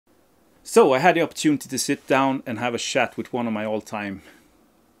So I had the opportunity to sit down and have a chat with one of my all-time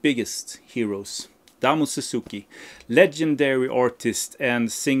biggest heroes, Damo Suzuki, legendary artist and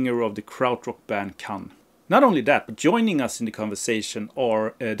singer of the krautrock band Can. Not only that, but joining us in the conversation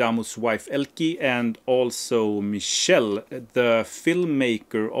are Damo's wife Elke and also Michelle, the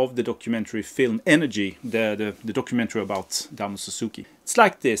filmmaker of the documentary film Energy, the documentary about Damo Suzuki. It's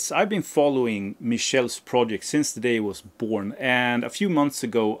like this: I've been following Michelle's project since the day it was born, and a few months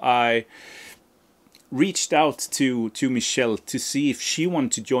ago I reached out to Michelle to see if she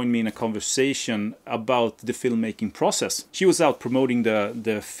wanted to join me in a conversation about the filmmaking process. She was out promoting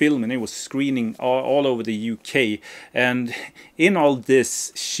the film and it was screening all over the UK. And in all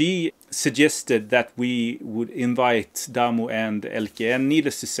this, she suggested that we would invite Damo and Elke. And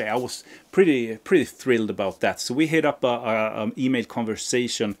needless to say, I was pretty thrilled about that. So we hit up a email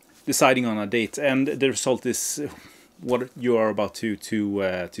conversation deciding on a date. And the result is what you are about to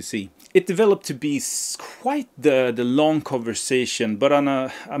see. It developed to be quite the long conversation, but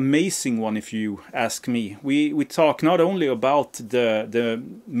an amazing one if you ask me. We talk not only about the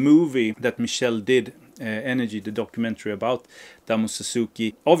movie that Michelle did, Energy, the documentary about Damo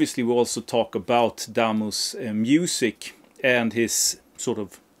Suzuki. Obviously we also talk about Damo's music and his sort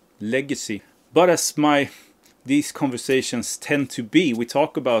of legacy. But as these conversations tend to be, we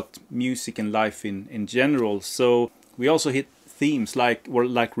talk about music and life in general. So we also hit themes like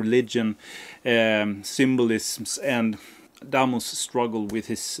religion, symbolisms, and Damo's struggle with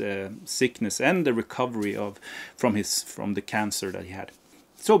his sickness and the recovery from the cancer that he had.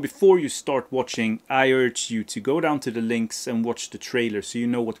 So before you start watching, I urge you to go down to the links and watch the trailer so you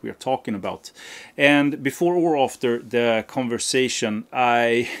know what we are talking about. And before or after the conversation,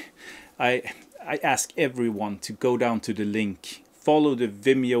 I ask everyone to go down to the link. Follow the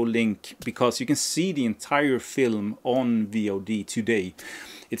Vimeo link because you can see the entire film on VOD today.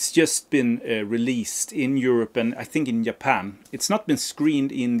 It's just been released in Europe and I think in Japan. It's not been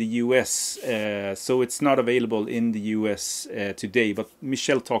screened in the US, so it's not available in the US today. But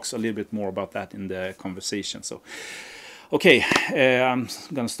Michelle talks a little bit more about that in the conversation. So, okay, I'm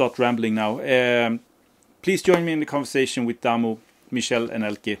gonna start rambling now. Please join me in the conversation with Damo, Michelle, and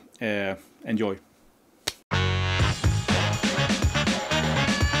Elke. Enjoy.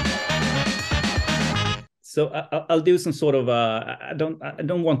 So I'll do some sort of I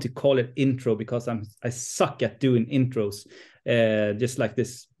don't want to call it intro because I suck at doing intros, just like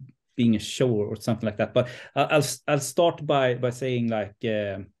this being a show or something like that. But I'll start by saying like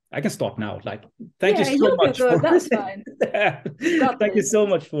I can start now. Like thank you so much. That's fine. Thank you so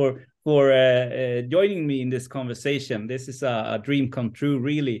much for joining me in this conversation. This is a dream come true,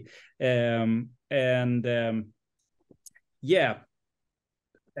 really. Yeah,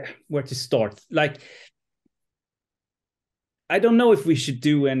 where to start? Like, I don't know if we should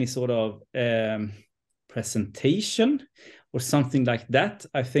do any sort of presentation or something like that.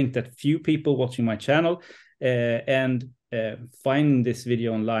 I think that few people watching my channel and finding this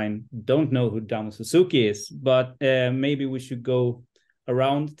video online don't know who Damo Suzuki is, but maybe we should go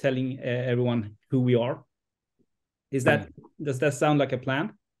around telling everyone who we are. Does that sound like a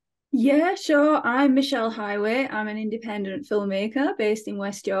plan? Yeah, sure. I'm Michelle Heighway. I'm an independent filmmaker based in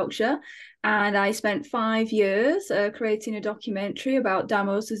West Yorkshire, and I spent 5 years creating a documentary about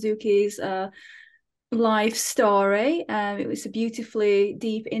Damo Suzuki's life story. It was a beautifully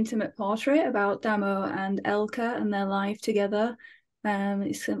deep, intimate portrait about Damo and Elke and their life together.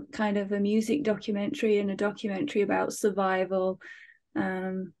 It's kind of a music documentary and a documentary about survival.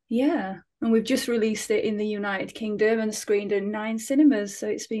 Yeah. And we've just released it in the United Kingdom and screened in 9 cinemas. So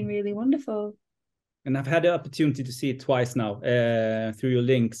it's been really wonderful. And I've had the opportunity to see it twice now through your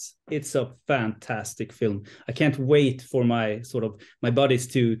links. It's a fantastic film. I can't wait for my buddies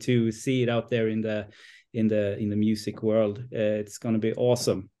to see it out there in the music world. It's going to be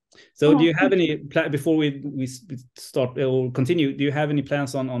awesome. So do you have any before we start or continue? Do you have any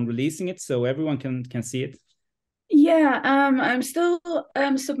plans on releasing it so everyone can see it? Yeah, I'm still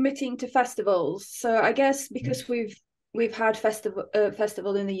submitting to festivals. So I guess because we've had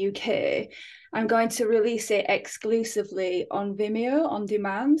festival in the UK, I'm going to release it exclusively on Vimeo on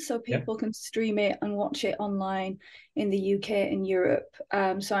demand, so people can stream it and watch it online in the UK and Europe.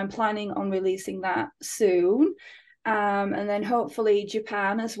 So I'm planning on releasing that soon. And then hopefully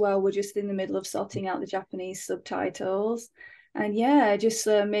Japan as well. We're just in the middle of sorting out the Japanese subtitles. And yeah, just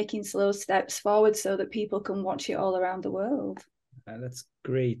making slow steps forward so that people can watch it all around the world. That's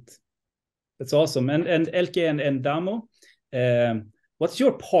great. That's awesome. And Elke and Damo, what's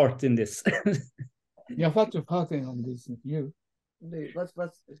your part in this? Yeah, what's your part in this? You?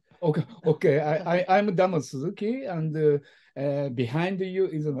 what's okay. I'm Damo Suzuki, and behind you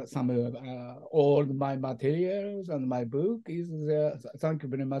is some all my materials and my book is there. Thank you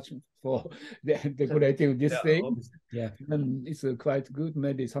very much for decorating this thing. Yeah, And it's quite good.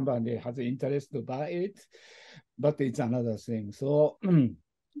 Maybe somebody has interest to buy it, but it's another thing. So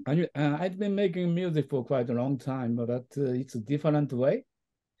I've been making music for quite a long time, but it's a different way.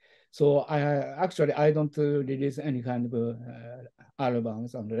 So I don't release any kind of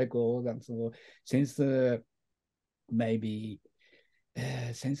albums and records, and so since maybe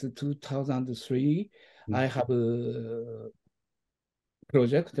since 2003, I have a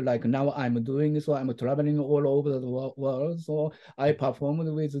project like now I'm doing. So I'm traveling all over the world. So I performed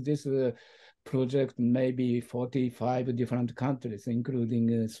with this project maybe 45 different countries,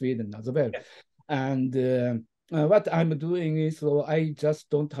 including Sweden as well. And what I'm doing is, so I just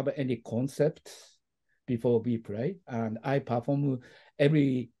don't have any concept before we play, and I perform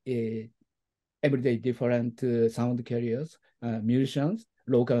every day different sound carriers, musicians,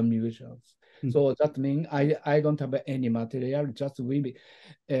 local musicians. So that means I don't have any material. Just we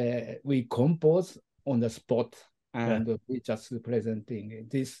compose on the spot, and we just presenting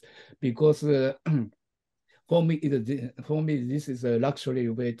this because. For me, this is a luxury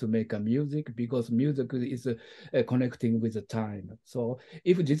way to make a music, because music is connecting with the time. So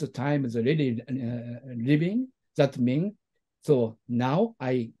if this time is really living, that means, so now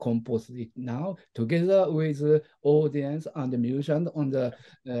I compose it now together with the audience and the musician on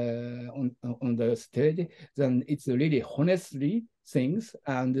the stage. Then it's really honestly things,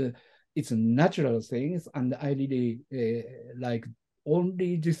 and it's natural things, and I really like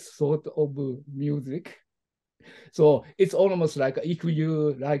only this sort of music. So it's almost like if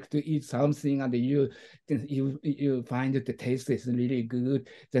you like to eat something and you find that the taste is really good,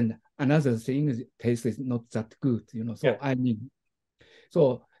 then another thing is taste is not that good, you know. So I mean,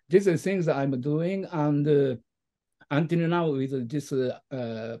 so these are things I'm doing, and until now with this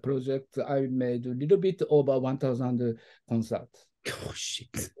project, I made a little bit over 1,000 concerts. Oh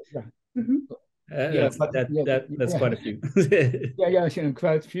shit! Yeah. That's quite a few.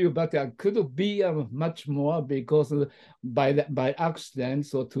 Quite a few, but there could be much more, because by accident,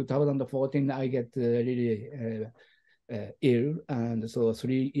 so 2014, I get really ill, and so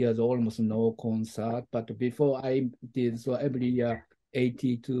 3 years almost no concert. But before I did so every year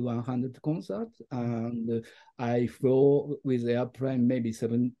 80 to 100 concerts, and I flew with airplane maybe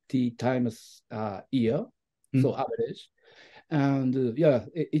 70 times a year, so average. And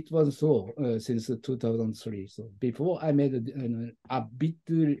it was so since 2003. So before I made a bit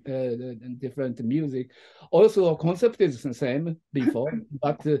different music. Also, concept is the same before,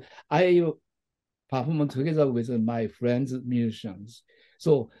 but I perform together with my friends, musicians.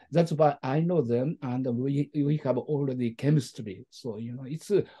 So that's why I know them, and we have already chemistry. So, you know, it's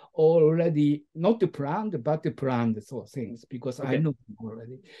already not planned, but planned so things, because I know them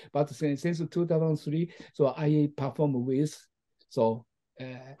already. But since 2003, so I perform with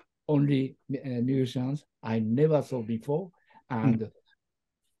only musicians I never saw before, and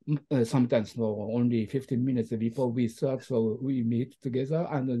sometimes only 15 minutes before we start, so we meet together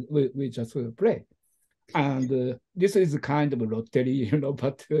and we just play. And this is kind of lottery, you know,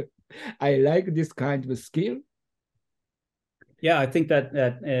 but I like this kind of skill. Yeah, I think that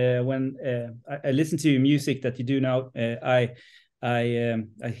when I listen to music that you do now, I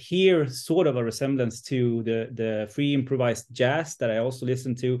hear sort of a resemblance to the free improvised jazz that I also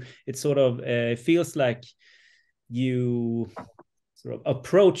listen to. It sort of feels like you sort of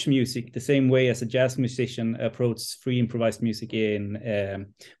approach music the same way as a jazz musician approaches free improvised music in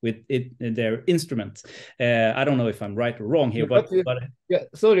with their instruments. I don't know if I'm right or wrong here, but yeah,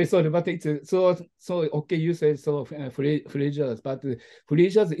 sorry, but it's so okay. You say so free jazz, but free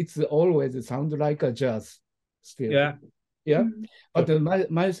jazz it's always sound like a jazz still. Yeah, but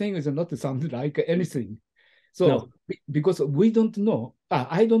my thing is not to sound like anything. So because we don't know,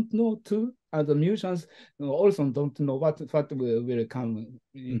 I don't know too, and the musicians also don't know what will come.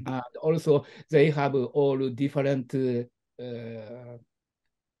 And also they have all different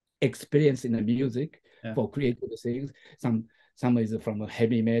experience in the music for creative things. Some is from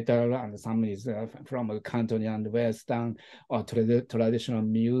heavy metal, and some is from country and western or traditional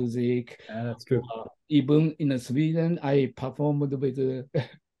music. That's true. Even in Sweden, I performed with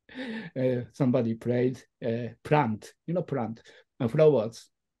somebody played plant, you know, plant, flowers.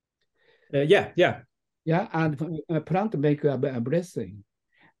 Yeah, and plant make a blessing.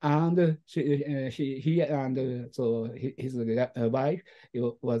 And he and so his wife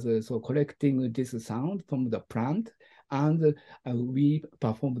was so collecting this sound from the plant, and we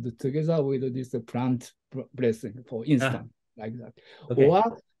performed together with this plant blessing, for instance. like that. Okay.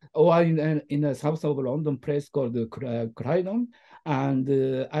 Or in a south of London place called Croydon, and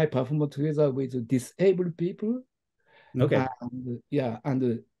I perform together with disabled people. Okay.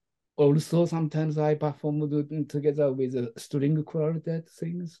 And also sometimes I perform together with string quartet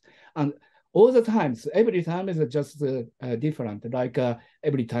things, and all the times, every time is just different. Like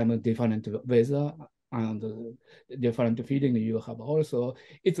every time a different weather and different feeling you have. Also,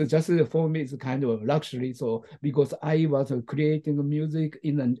 it's just for me, it's kind of luxury. So because I was creating music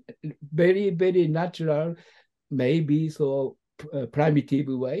in a very very natural, maybe so primitive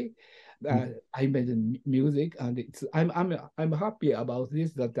way. I made music, and I'm happy about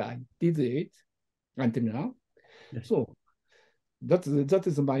this that I did it until now. Yes. So that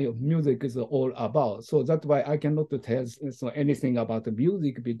is my music is all about. So that's why I cannot tell anything about the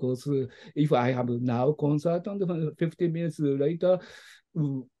music, because if I have now concert and 15 minutes later,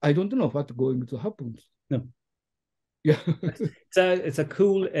 I don't know what's going to happen. No. Yeah. It's a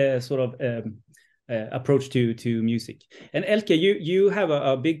cool sort of approach to music. And Elke, you have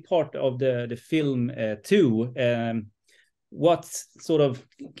a big part of the film too. What sort of,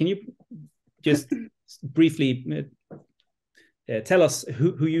 can you just briefly tell us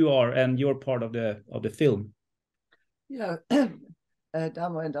who you are and your part of the film? Yeah,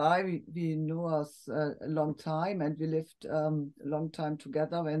 Damo and I, we know us a long time, and we lived a long time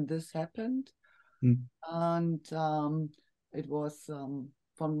together when this happened. And it was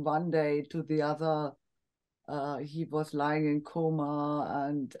from one day to the other. He was lying in coma,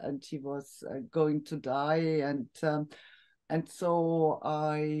 and he was going to die, and so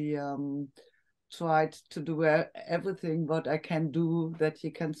I tried to do everything what I can do that he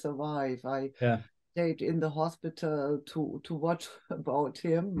can survive. I stayed in the hospital to watch about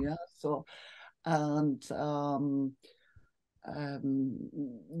him. Yeah, so and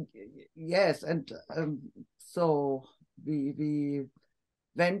yes, and so we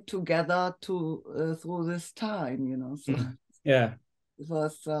went together to through this time, you know. So yeah, it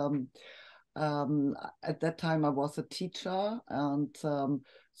was at that time I was a teacher, and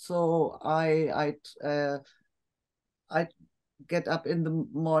so I get up in the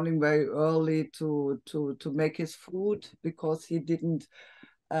morning very early to make his food, because he didn't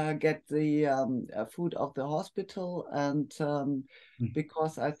get the food of the hospital, and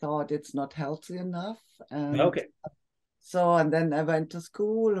because I thought it's not healthy enough. And okay. so, and then I went to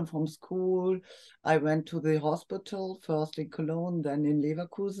school, and from school I went to the hospital, first in Cologne, then in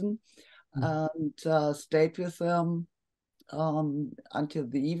Leverkusen, and stayed with them until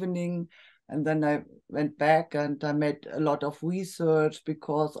the evening. And then I went back and I made a lot of research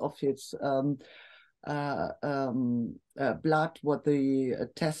because of his blood, what they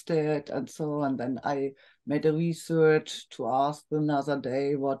tested and so. And then I made a research to ask another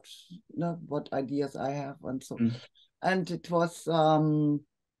day what ideas I have and so. And it was I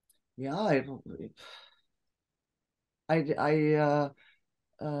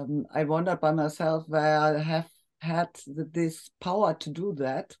wondered by myself where I have had this power to do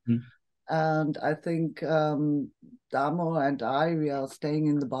that. And I think Damo and I, we are staying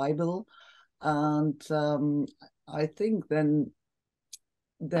in the Bible. And I think then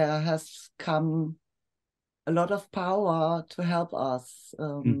there has come a lot of power to help us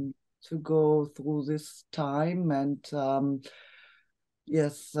to go through this time. And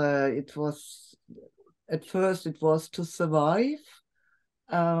yes, it was, at first it was to survive.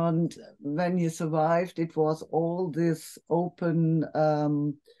 And when he survived, it was all this open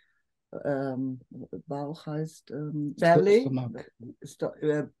Bauch heißt belly,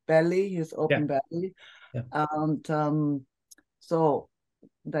 belly, his open belly. And so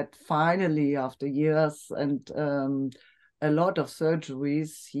that finally, after years and a lot of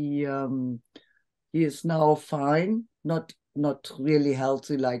surgeries, he is now fine, not really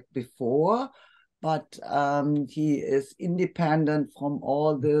healthy like before, but he is independent from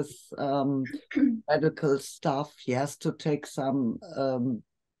all this medical stuff. He has to take some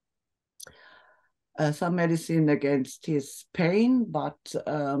medicine against his pain, but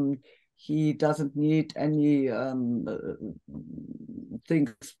he doesn't need any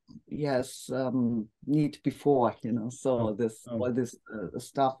things he has need before, you know. So all this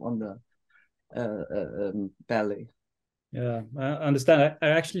stuff on the belly. Yeah, I understand. I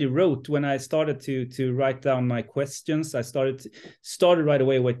actually wrote, when I started to write down my questions, I started right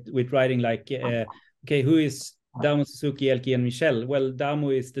away with writing like, okay, who is Damo Suzuki, Elke, and Michelle? Well,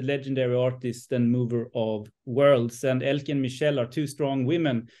 Damo is the legendary artist and mover of worlds, and Elke and Michelle are two strong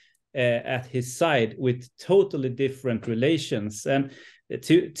women at his side with totally different relations. And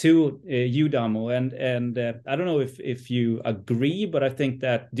to you, Damo, and I don't know if you agree, but I think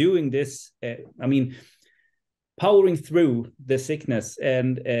that doing this, I mean, powering through the sickness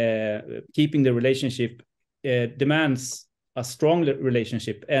and keeping the relationship demands a strong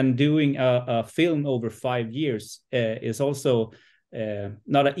relationship, and doing a film over 5 years is also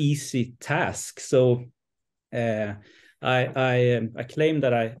not an easy task. So I claim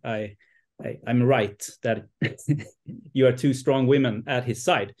that I'm right, that you are two strong women at his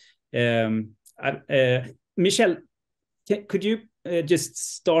side. Michelle, could you just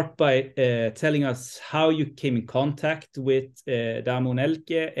start by telling us how you came in contact with Damo and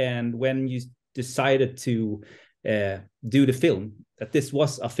Elke, and when you decided to do the film, that this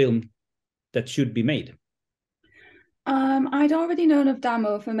was a film that should be made? I'd already known of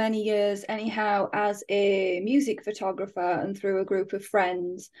Damo for many years anyhow as a music photographer and through a group of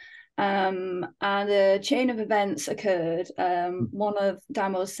friends. And a chain of events occurred. One of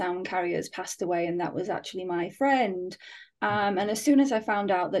Damo's sound carriers passed away, and that was actually my friend. And as soon as I found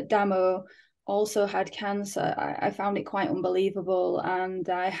out that Damo also had cancer, I found it quite unbelievable. And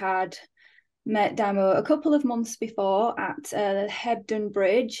I had met Damo a couple of months before at Hebden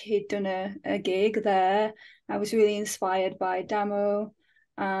Bridge. He'd done a gig there. I was really inspired by Damo.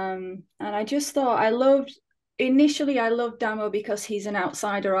 And I just thought initially I loved Damo because he's an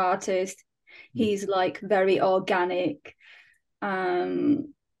outsider artist. He's like very organic.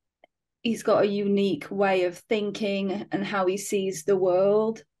 He's got a unique way of thinking and how he sees the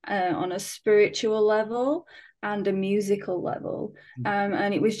world on a spiritual level and a musical level.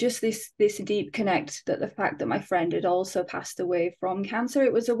 And it was just this deep connect, that the fact that my friend had also passed away from cancer,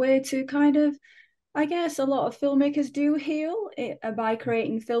 it was a way to kind of, I guess a lot of filmmakers do heal by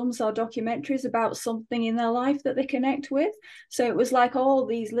creating films or documentaries about something in their life that they connect with. So it was like all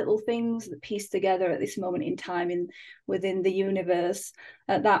these little things that pieced together at this moment in time within the universe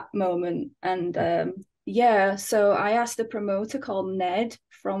at that moment. And so I asked a promoter called Ned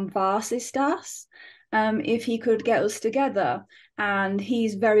from Varsistas if he could get us together. And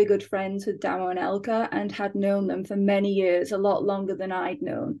he's very good friends with Damo and Elke and had known them for many years, a lot longer than I'd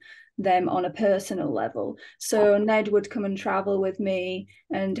known them on a personal level. So Ned would come and travel with me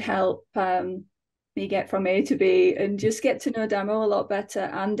and help me get from A to B and just get to know Damo a lot better,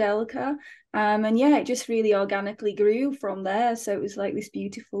 and Elke. And yeah, it just really organically grew from there. So it was like this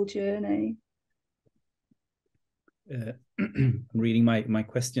beautiful journey. I'm reading my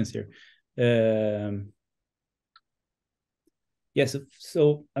questions here. Yes,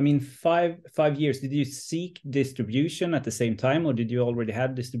 so I mean, five years. Did you seek distribution at the same time, or did you already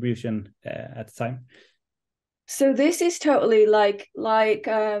have distribution at the time? So this is totally like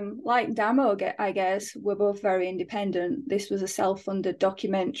Damo, I guess. We're both very independent. This was a self-funded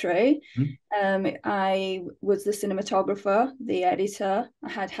documentary. I was the cinematographer, the editor. I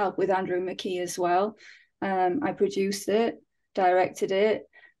had help with Andrew McKee as well. I produced it, directed it.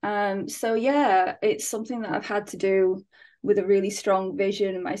 So yeah, it's something that I've had to do with a really strong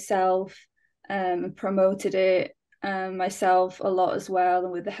vision myself, promoted it myself a lot as well.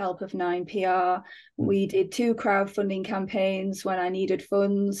 And with the help of 9PR, we did 2 crowdfunding campaigns when I needed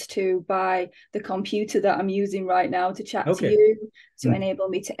funds to buy the computer that I'm using right now to chat to you, to enable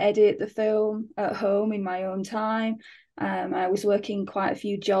me to edit the film at home in my own time. I was working quite a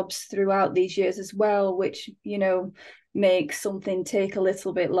few jobs throughout these years as well, which, you know, make something take a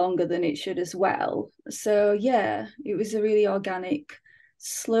little bit longer than it should as well. So yeah, it was a really organic,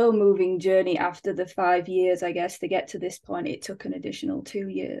 slow moving journey after the 5 years, I guess. To get to this point, it took an additional 2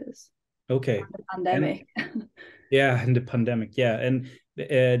 years. Okay. The pandemic. And the pandemic. Yeah. And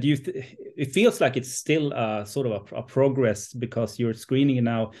do you it feels like it's still sort of a progress, because you're screening it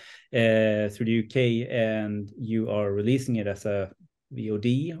now through the UK and you are releasing it as a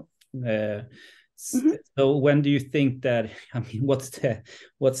VOD. So when do you think that, I mean, what's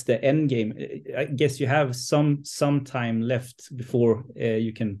the end game? I guess you have some time left before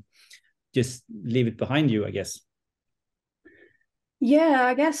you can just leave it behind you, I guess. Yeah,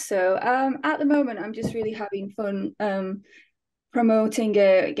 I guess so. At the moment, I'm just really having fun promoting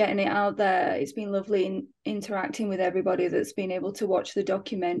it, getting it out there. It's been lovely interacting with everybody that's been able to watch the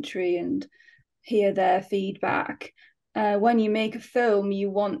documentary and hear their feedback. When you make a film,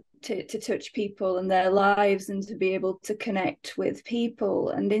 you want to touch people and their lives, and to be able to connect with people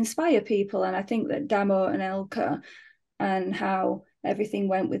and inspire people. And I think that Damo and Elke and how everything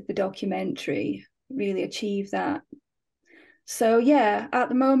went with the documentary really achieved that. So yeah, at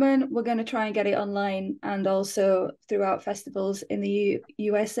the moment, we're going to try and get it online and also throughout festivals in the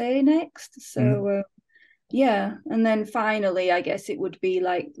USA next. So yeah, and then finally, I guess it would be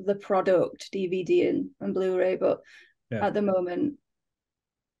like the product, DVD and Blu-ray. But at the moment,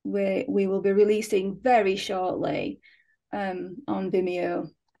 we will be releasing very shortly on Vimeo.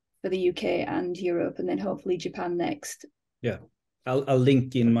 for the UK and Europe, and then hopefully Japan next. Yeah. I'll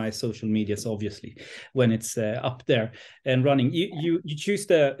link in my social medias, obviously, when it's up there and running. You choose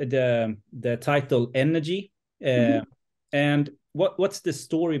the title Energy, and what's the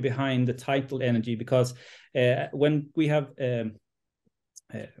story behind the title Energy? Because when we have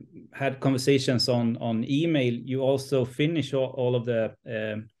had conversations on email, you also finish all of the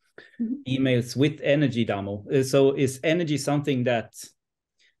emails with energy, Damo. So is energy something that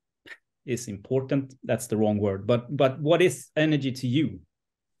is important? That's the wrong word, but what is energy to you?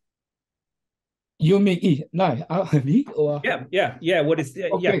 You mean me or yeah? What is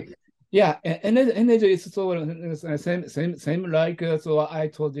okay? Yeah, energy is so same like so I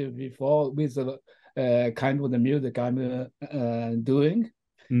told you before with the kind of the music I'm doing,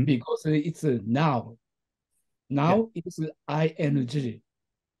 because it's now it's ing,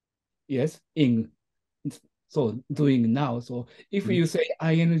 yes, so doing now. So if you say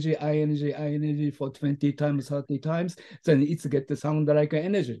ing for 20 times, 30 times, then it's get to sound like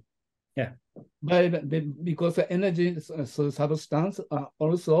energy. Yeah. But because the energy substance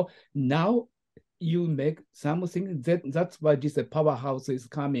also now you make something that's why this powerhouse is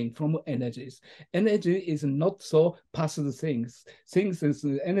coming from energies. Energy is not so passive things. Things is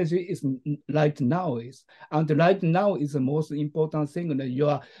energy is right now is, and right now is the most important thing in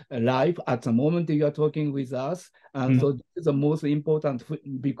your life at the moment you are talking with us. And so this is the most important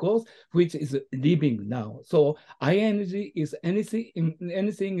because which is living now. So energy is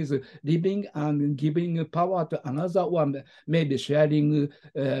anything is living and giving power to another one, maybe sharing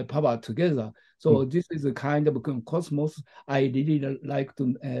power together. So this is a kind of cosmos I really like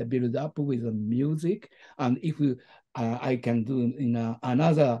to build up with music. And if I can do in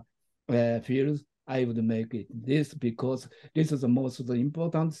another field, I would make it this, because this is the most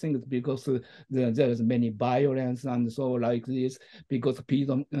important thing, because there is many violence and so like this, because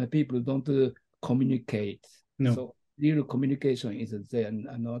people don't communicate. No. So real communication is there,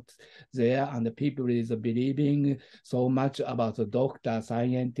 not there, and the people is believing so much about the doctor,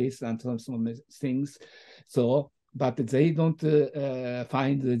 scientists, and some things. So, but they don't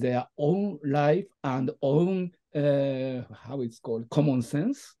find their own life and own how it's called, common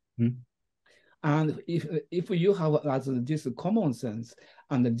sense. And if you have as this common sense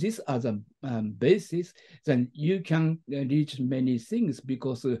and this as a basis, then you can reach many things,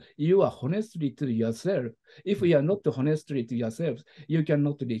 because you are honestly to yourself. If you are not honestly to yourself, you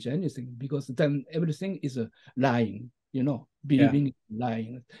cannot reach anything, because then everything is lying, believing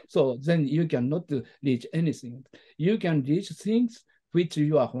lying. So then you cannot reach anything. You can reach things which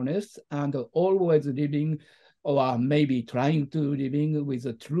you are honest and always living, or maybe trying to living with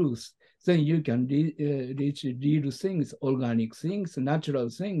the truth. Then you can reach real things, organic things, natural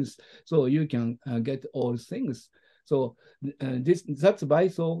things. So you can get all things. So that's why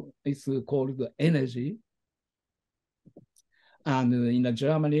so it's called energy. And in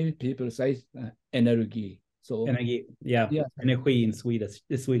Germany, people say energy. So energy, energy in Swedish.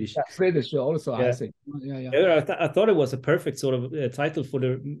 Yeah, Swedish also, I think. I thought it was a perfect sort of title for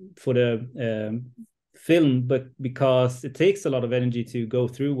the film, but because it takes a lot of energy to go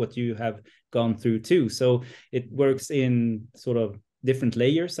through what you have gone through too, so it works in sort of different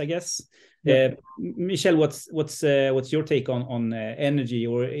layers, I guess. Michelle, what's your take on energy,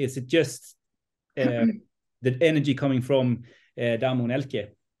 or is it just the energy coming from Damo and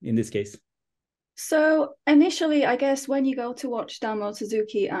Elke in this case? So initially, I guess when you go to watch Damo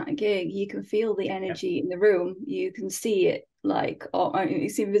Suzuki at a gig, you can feel the energy in the room. You can see it, like,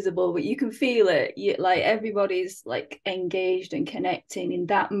 it's invisible, but you can feel it. Like everybody's like engaged and connecting in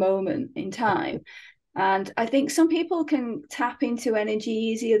that moment in time. And I think some people can tap into energy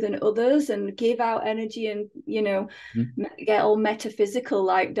easier than others and give out energy and, get all metaphysical,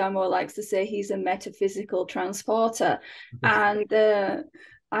 like Damo likes to say, he's a metaphysical transporter. And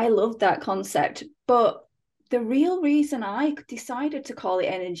I love that concept. But the real reason I decided to call it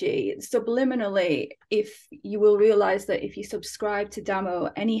energy, subliminally, if you will realize that if you subscribe to Damo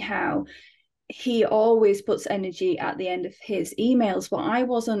anyhow, he always puts energy at the end of his emails. But I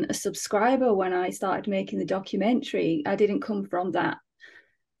wasn't a subscriber when I started making the documentary. I didn't come from that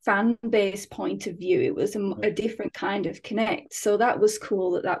fan base point of view. It was a different kind of connect. So that was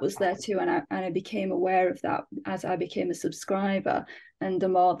cool that was there too. And I became aware of that as I became a subscriber, and the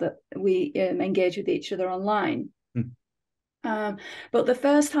more that we engage with each other online. But the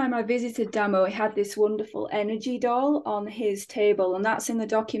first time I visited Damo, he had this wonderful energy doll on his table, and that's in the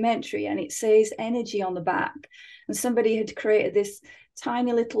documentary, and it says energy on the back. and somebody had created this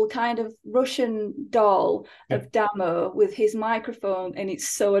tiny little kind of Russian doll of Damo with his microphone, and it's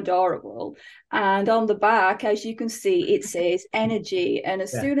so adorable. And on the back, as you can see, it says energy. And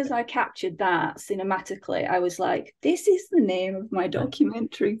as soon as I captured that cinematically, I was like, this is the name of my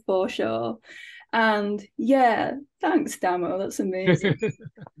documentary for sure. And yeah, thanks, Damo. That's amazing.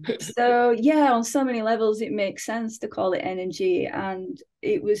 So yeah, on so many levels, it makes sense to call it energy. And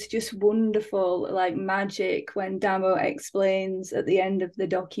it was just wonderful, like magic, when Damo explains at the end of the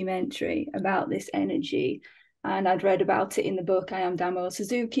documentary about this energy. And I'd read about it in the book I Am Damo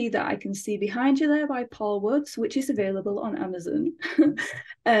Suzuki, that I can see behind you there, by Paul Woods, which is available on Amazon.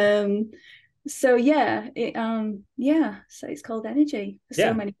 So yeah, so it's called energy for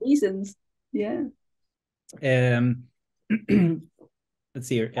so many reasons. Yeah. Let's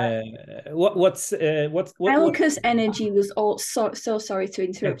see here. What's Elke's energy was all so sorry to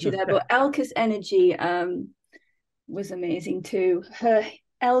interrupt you there, but Elke's energy was amazing too.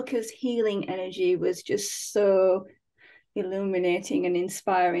 Elke's healing energy was just so illuminating and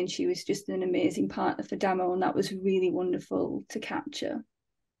inspiring. She was just an amazing partner for Damo, and that was really wonderful to capture.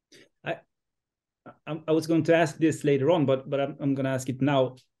 I was going to ask this later on, but I'm going to ask it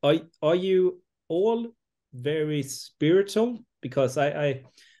now. Are you all very spiritual? Because I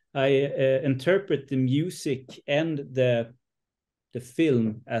interpret the music and the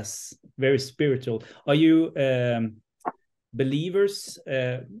film as very spiritual. Are you believers?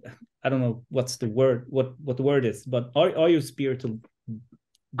 I don't know what's the word, what the word is, but are you spiritual?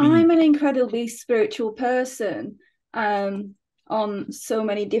 I'm an incredibly spiritual person. On so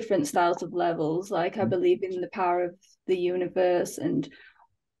many different styles of levels. Like, I believe in the power of the universe and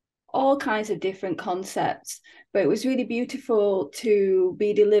all kinds of different concepts. But it was really beautiful to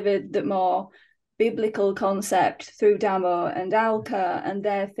be delivered the more biblical concept through Damo and Elke and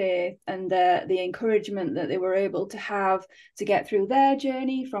their faith and the encouragement that they were able to have to get through their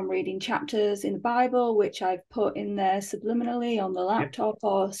journey from reading chapters in the Bible, which I've put in there subliminally on the laptop,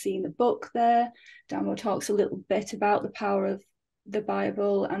 or seeing the book there. Damo talks a little bit about the power of the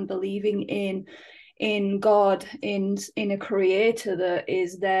Bible and believing in God, in a creator that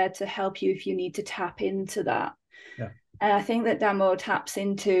is there to help you if you need to tap into that. And I think that Damo taps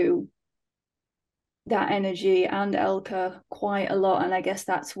into that energy, and Elke, quite a lot, and I guess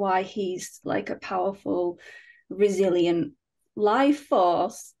that's why he's like a powerful, resilient life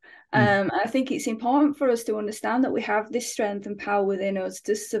force. I think it's important for us to understand that we have this strength and power within us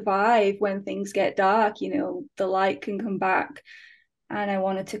to survive when things get dark. You know, the light can come back. And I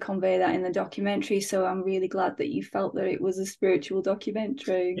wanted to convey that in the documentary. So I'm really glad that you felt that it was a spiritual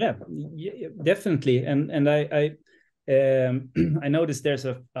documentary. Yeah, definitely. And I noticed there's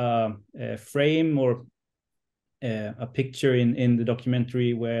a frame or a picture in the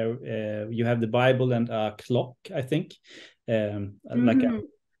documentary where you have the Bible and a clock, I think, like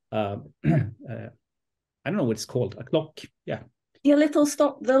I don't know what it's called, a clock. Your little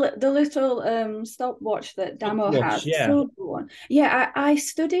little stopwatch that Damo has, silver one. I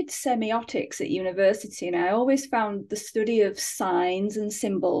studied semiotics at university, and I always found the study of signs and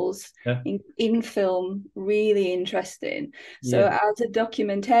symbols in film really interesting. So as a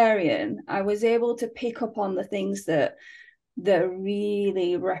documentarian, I was able to pick up on the things that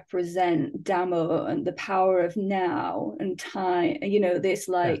really represent Damo and the power of now and time, you know, this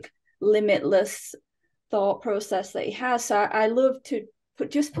like limitless thought process that he has. So I love to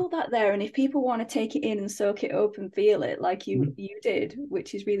put that there, and if people want to take it in and soak it up and feel it like you did,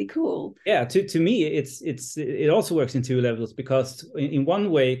 which is really cool. To me it also works in two levels, because in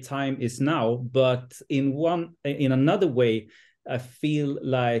one way time is now, but in another way I feel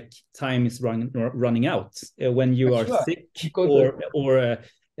like time is running out when you are sick, or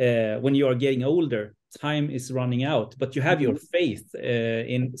when you are getting older. Time is running out, but you have your faith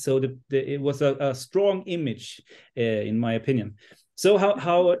in. So it was a strong image, in my opinion. So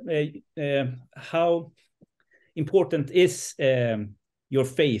how important is your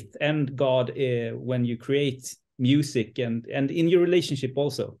faith and God when you create music and in your relationship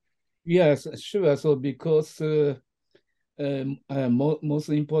also? Yes, sure. So because most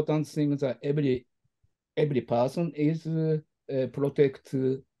important thing that every person is protect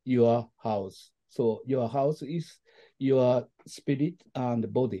your house. So your house is your spirit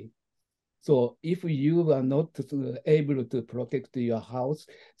and body. So if you are not able to protect your house,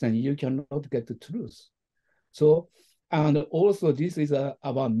 then you cannot get the truth. So, and also this is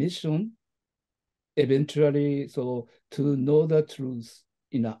our mission eventually, so to know the truth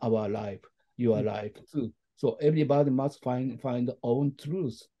in our life, your life too. So everybody must find their own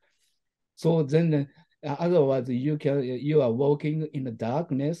truth. So then Otherwise, you are walking in the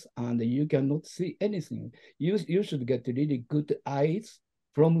darkness and you cannot see anything. You should get really good eyes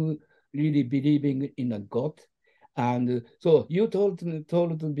from really believing in a God. And so you told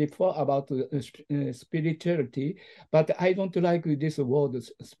before about spirituality, but I don't like this word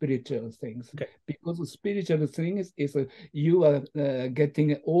spiritual things, okay. because spiritual things is you are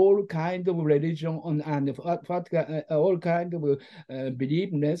getting all kind of religion and all kind of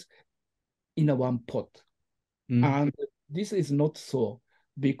beliefness in a one pot. And this is not so,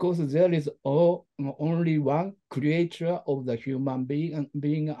 because there is only one creator of the human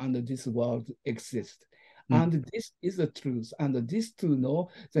being and this world exists. And this is the truth. And this to know,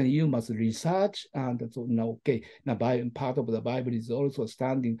 then you must research. And so now, okay, now part of the Bible is also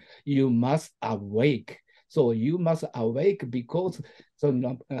standing, you must awake. So you must awake, because so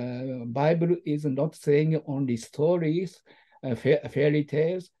Bible is not saying only stories, fairy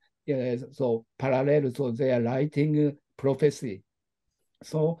tales. So parallel, so they are writing prophecy.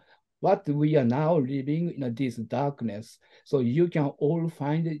 So what we are now living in this darkness, so you can all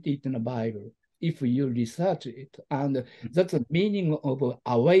find it in the Bible if you research it. And that's the meaning of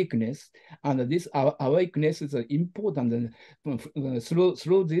awakeness. And this awakeness is important.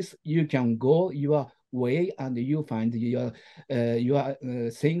 Through this, you can go your way and you find your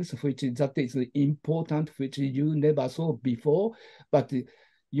things which that is important, which you never saw before. But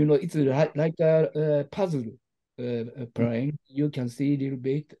it's like a puzzle playing. You can see a little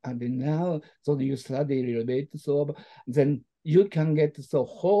bit, and then now, so you study a little bit. So then you can get the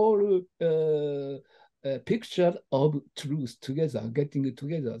whole picture of truth together, getting it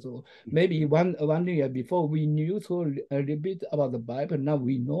together. So maybe one year before we knew so a little bit about the Bible, now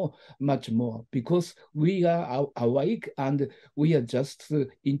we know much more, because we are awake and we are just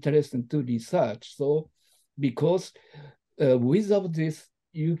interested to research. So because without this,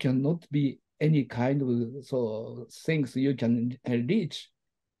 you cannot be any kind of so things you can reach.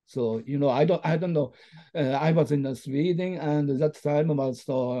 So I don't know. I was in Sweden, and that time was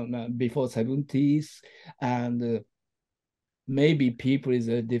before 70s, and maybe people is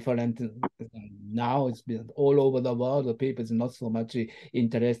different now. It's been all over the world. The people is not so much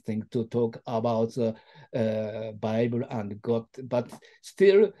interesting to talk about Bible and God, but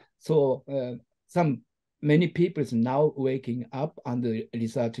still, so many people is now waking up and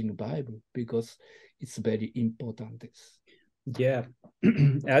researching the Bible, because it's very important. Yeah,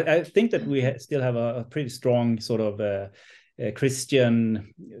 I think that we still have a pretty strong sort of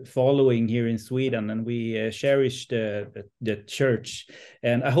Christian following here in Sweden, and we cherish the church.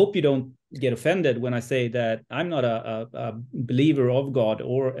 And I hope you don't get offended when I say that I'm not a believer of God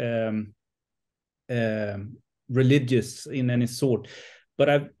or religious in any sort, but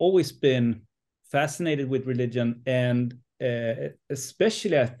I've always been fascinated with religion, and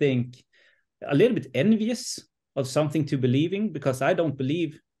especially I think a little bit envious of something to believe in, because I don't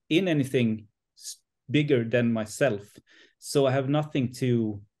believe in anything bigger than myself. So I have nothing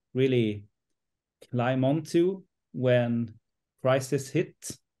to really climb onto when crisis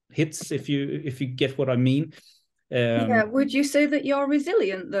hits, if you get what I mean. Yeah, would you say that you're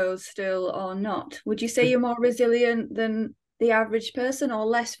resilient though still, or not? Would you say you're more resilient than the average person, or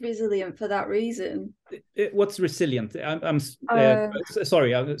less resilient for that reason? What's resilient? I'm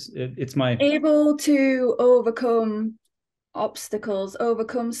sorry, it's my able to overcome obstacles,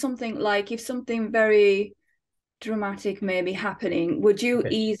 overcome something, like if something very dramatic may be happening, would you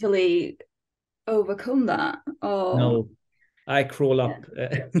easily overcome that? Or no, I crawl up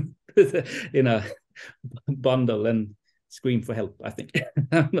in a bundle and scream for help, I think.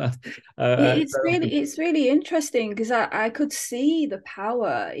 It's really interesting, because I could see the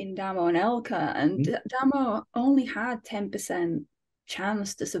power in Damo and Elke, and Damo only had 10%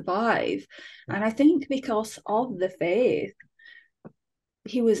 chance to survive, and I think because of the faith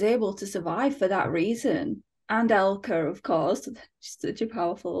he was able to survive for that reason. And Elke, of course, such a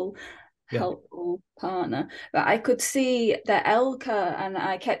powerful, helpful partner. But I could see that Elke, and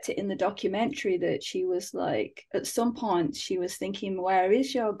I kept it in the documentary, that she was like, at some point she was thinking, where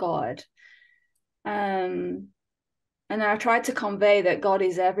is your God? And I tried to convey that God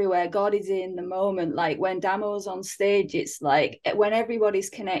is everywhere. God is in the moment. Like when Damo's on stage, it's like when everybody's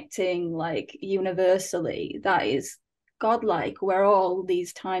connecting like universally, that is godlike. We're all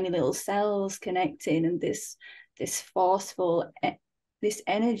these tiny little cells connecting, and this forceful, this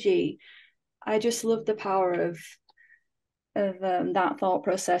energy. I just love the power of that thought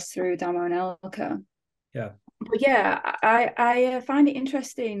process through Damo and Elke. Yeah. But yeah, I find it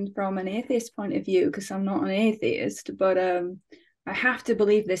interesting from an atheist point of view, because I'm not an atheist, but I have to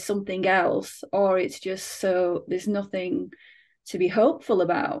believe there's something else, or it's just so there's nothing to be hopeful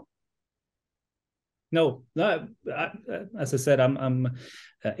about. No, as I said, I'm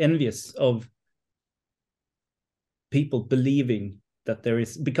envious of people believing that there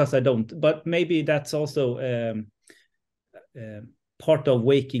is, because I don't. But maybe that's also part of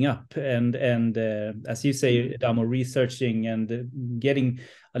waking up and as you say, Damo, researching and getting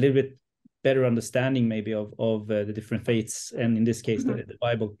a little bit better understanding maybe of the different faiths, and in this case, the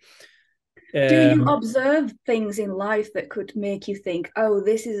Bible. Do you observe things in life that could make you think, oh,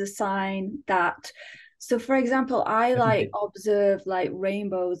 this is a sign that... So, for example, I like observe like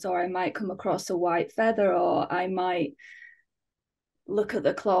rainbows, or I might come across a white feather, or I might look at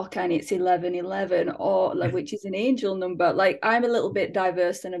the clock and it's 11:11, or like, which is an angel number. Like, I'm a little bit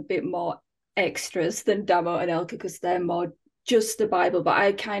diverse and a bit more extras than Damo and Elke, because they're more just the Bible. But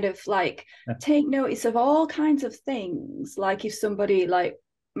I kind of like take notice of all kinds of things. Like if somebody, like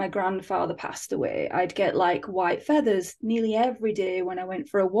my grandfather passed away, I'd get like white feathers nearly every day when I went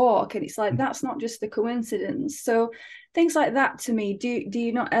for a walk, and it's like, that's not just a coincidence. So things like that, to me, do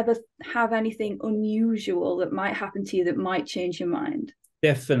you not ever have anything unusual that might happen to you that might change your mind?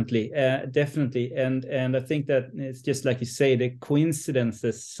 Definitely, definitely, and I think that it's just like you say, the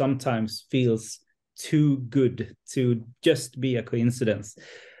coincidences sometimes feels too good to just be a coincidence.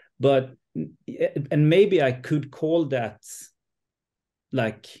 But and maybe I could call that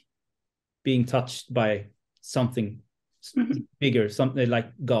like being touched by something bigger, something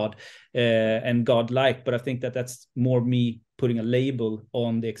like God and God-like. But I think that that's more me putting a label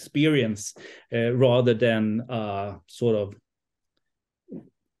on the experience rather than sort of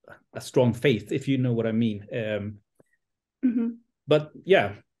a strong faith, if you know what I mean. But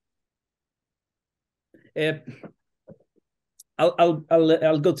yeah,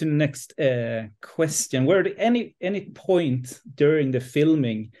 I'll go to the next question. Were there any point during the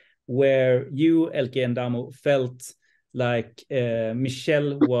filming where you, Elke and Damo, felt like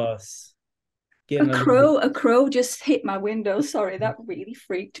Michelle was getting a crow just hit my window? Sorry, that really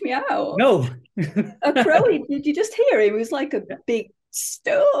freaked me out. No. A crow, did you just hear him? It was like a big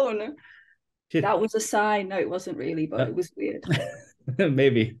stone. Shit. That was a sign. No, it wasn't really, but it was weird.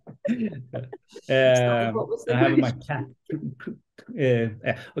 Maybe. Sorry, what was the I have my cat.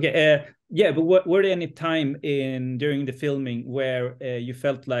 Okay. Yeah, but were there any time during the filming where you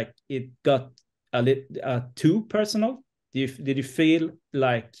felt like it got a little too personal? Did you feel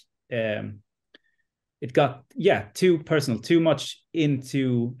like it got too personal, too much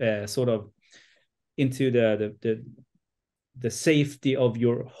into sort of into the safety of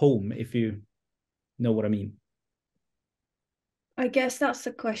your home, if you know what I mean? I guess that's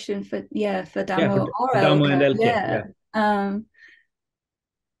the question for Damo or Damo Elke. and Elke. Yeah.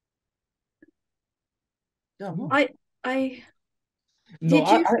 I No, did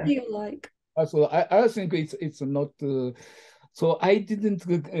you feel like? So I think it's not. So I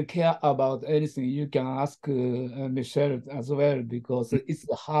didn't care about anything. You can ask Michelle as well, because it's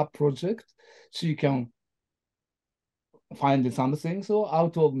her project. She can find something so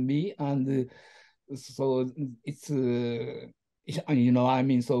out of me, and so it's you know, I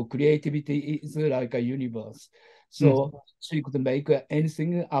mean, so creativity is like a universe. So she could make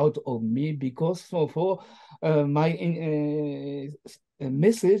anything out of me, because so for my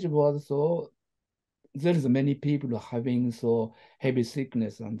message was, so there is many people having so heavy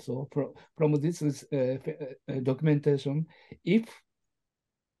sickness, and so from this documentation, if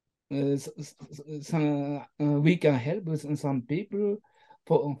we can help some people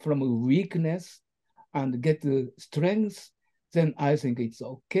from weakness and get strength, then I think it's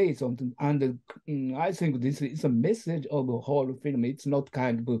okay. So, and I think this is a message of the whole film. It's not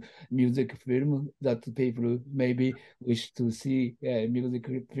kind of music film that people maybe wish to see music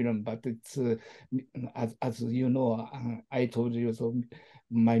film, but it's as you know, I told you, so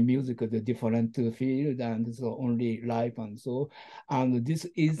my music is a different field, and so only life, and so, and this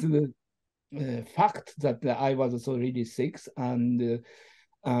is fact that I was so really sick, and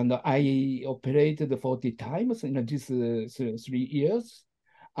I operated 40 times in these 3 years.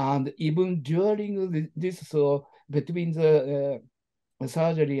 And even during this, so between the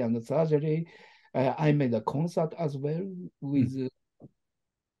surgery and the surgery, I made a concert as well with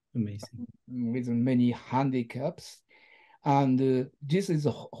amazing, with many handicaps. And this is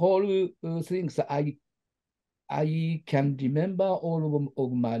a whole things I can remember all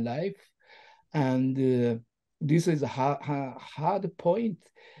of my life. And this is a hard point,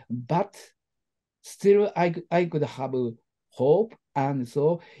 but still I could have hope. And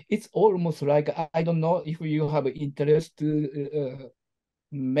so it's almost like, I don't know if you have interest to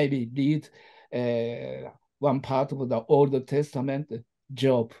maybe read one part of the Old Testament,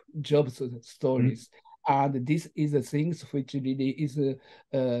 Job's stories. And this is the things which really is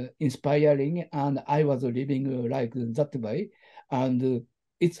inspiring, and I was living like that way, and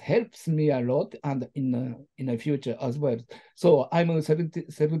it helps me a lot, and in the future as well. So I'm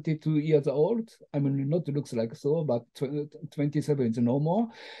 72 years old. I mean, not looks like so, but 27 is no more.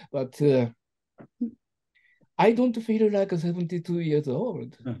 But I don't feel like 72 years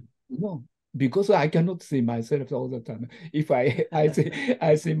old. No, because I cannot see myself all the time. If I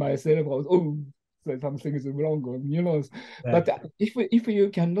see myself, oh, so something is wrong, you know. Yeah. But if you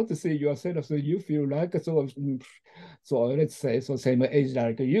cannot see yourself, so you feel like so let's say so same age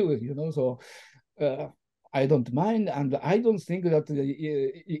like you know. So I don't mind, and I don't think that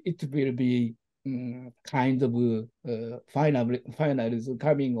it will be kind of final is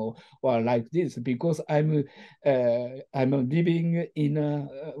coming or like this, because I'm living in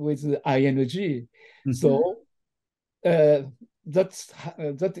with ing. So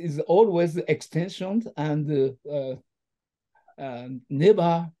that is always extension, and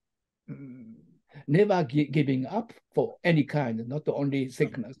never giving up for any kind, not only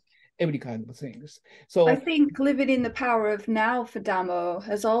sickness, every kind of things. So I think living in the power of now for Damo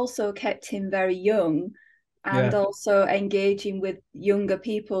has also kept him very young, and also engaging with younger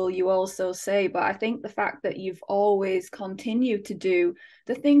people, you also say. But I think the fact that you've always continued to do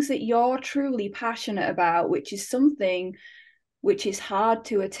the things that you're truly passionate about, which is something which is hard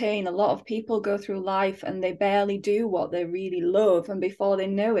to attain. A lot of people go through life and they barely do what they really love, and before they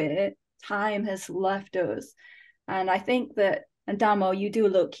know it, time has left us. And I think that, and Damo, you do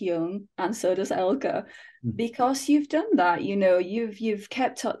look young, and so does Elke, because you've done that. You know, you've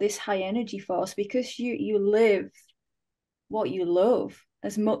kept up this high energy force because you live what you love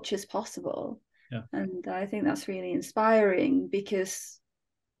as much as possible. Yeah. And I think that's really inspiring, because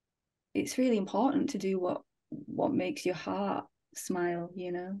it's really important to do what makes your heart smile,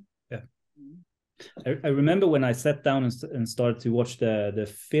 you know. Yeah. I remember when I sat down and started to watch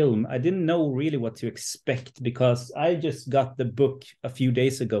the film, I didn't know really what to expect, because I just got the book a few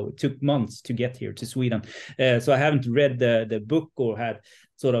days ago. It took months to get here to Sweden. So I haven't read the book or had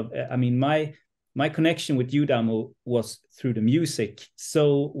sort of, I mean, my connection with you, Damo, was through the music.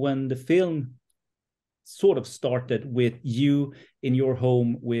 So when the film sort of started with you in your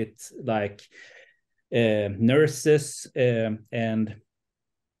home with like nurses and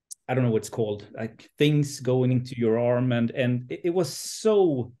I don't know what it's called, like things going into your arm, and it was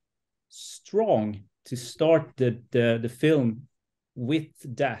so strong to start the film with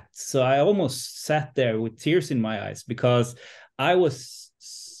that. So I almost sat there with tears in my eyes, because I was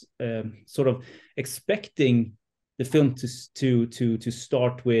sort of expecting the film to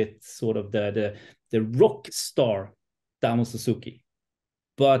start with sort of the rock star Damo Suzuki,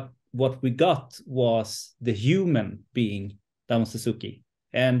 but what we got was the human being Damo Suzuki,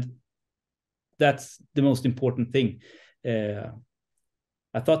 and that's the most important thing.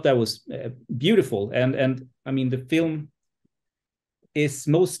 I thought that was beautiful, and I mean, the film is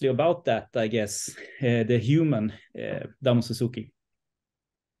mostly about that, I guess, the human Damo Suzuki.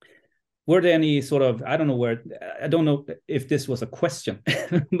 Were there any sort of, I don't know if this was a question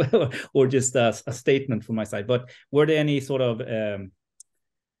or just a statement from my side, but were there any sort of,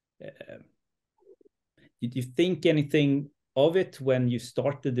 did you think anything of it when you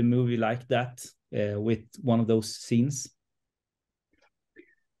started the movie like that, with one of those scenes?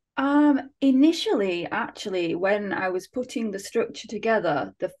 Initially, actually, when I was putting the structure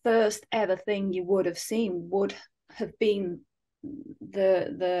together, the first ever thing you would have seen would have been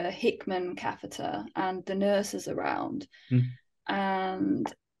the Hickman catheter and the nurses around.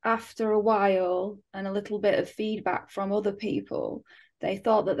 And after a while and a little bit of feedback from other people, they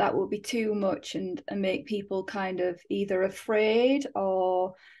thought that would be too much and make people kind of either afraid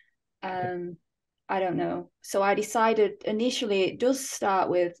or I don't know. So I decided initially it does start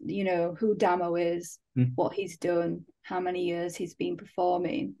with, you know, who Damo is, what he's done, how many years he's been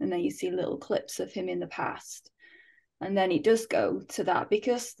performing, and then you see little clips of him in the past. And then it does go to that,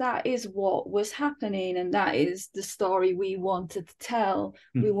 because that is what was happening, and that is the story we wanted to tell.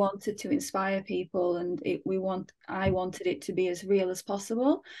 We wanted to inspire people, and I wanted it to be as real as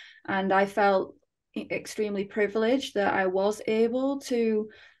possible. And I felt extremely privileged that I was able to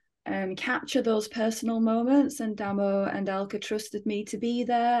capture those personal moments, and Damo and Elke trusted me to be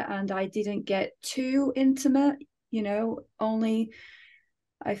there, and I didn't get too intimate, you know, only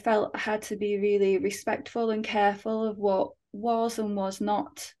I felt I had to be really respectful and careful of what was and was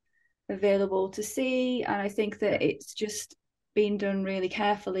not available to see. And I think that it's just been done really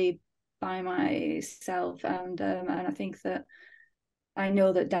carefully by myself, and I think that I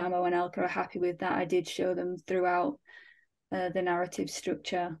know that Damo and Elke are happy with that. I did show them throughout the narrative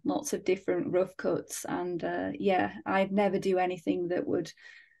structure, lots of different rough cuts, and yeah, I'd never do anything that would,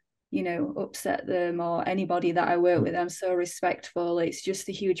 you know, upset them or anybody that I work with. I'm so respectful. It's just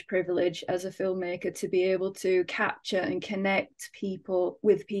a huge privilege as a filmmaker to be able to capture and connect people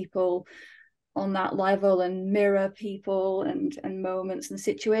with people on that level and mirror people and moments and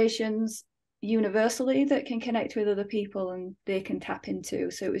situations universally that can connect with other people and they can tap into.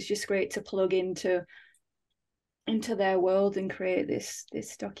 So it was just great to plug into their world and create this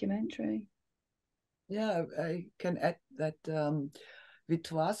documentary. Yeah, I can add that we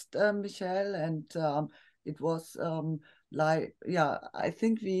trust Michelle, and it was like, yeah, I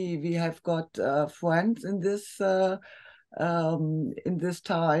think we have got friends in this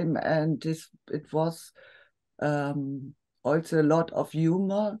time, and it was also a lot of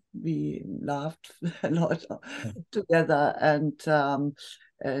humor. We laughed a lot together, and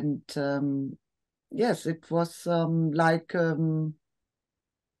yes, it was like yeah,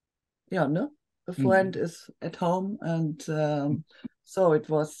 no, a friend is at home, and so it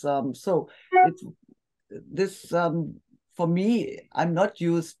was so this for me, I'm not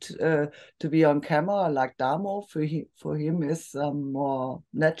used to be on camera like Damo. For him is more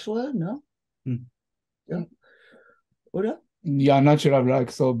natural, no? Yeah. Oder? Yeah, natural,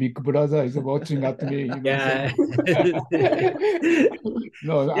 like, so Big Brother is watching at me, you know. Yeah. So.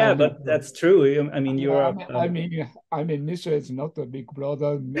 No, yeah, I mean, but that's true. I mean, you're. I mean, Misha is not a Big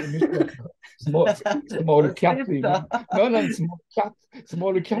Brother. Misha, small cat. You know? No,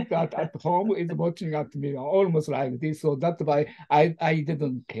 small cat at home is watching at me, almost like this. So that's why I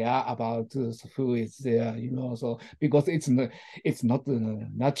didn't care about who is there, you know. So because it's not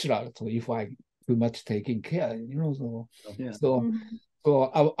natural. So if I too much taking care, you know. So yeah. So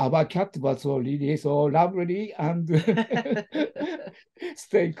our cat was so really so lovely and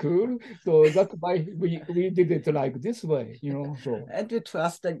stay cool. So that's why we did it like this way, you know. So and we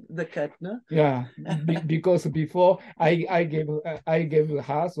trust the cat, no? Yeah, because before I gave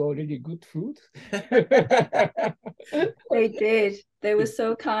her so really good food. They did. They were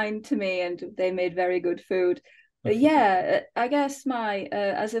so kind to me, and they made very good food. But yeah, I guess my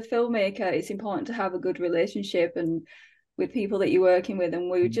as a filmmaker, it's important to have a good relationship and with people that you're working with, and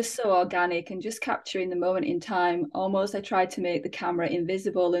we were just so organic and just capturing the moment in time. Almost, I tried to make the camera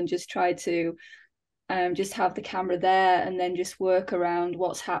invisible and just tried to just have the camera there and then just work around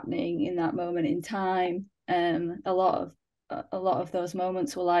what's happening in that moment in time. A lot of those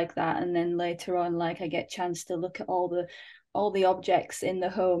moments were like that, and then later on, like I get a chance to look at all the objects in the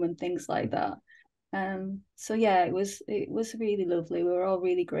home and things like that. So yeah, it was really lovely. We were all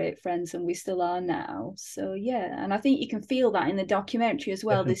really great friends, and we still are now. So yeah, and I think you can feel that in the documentary as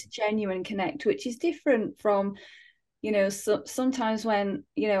well, this genuine connect, which is different from, you know, sometimes when,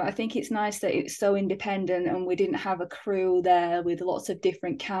 you know, I think it's nice that it's so independent and we didn't have a crew there with lots of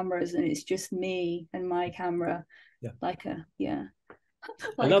different cameras, and it's just me and my camera. Yeah. Like I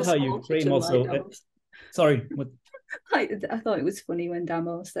love how you frame also. Sorry, what? I thought it was funny when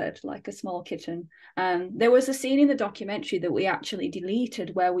Damo said like a small kitchen. There was a scene in the documentary that we actually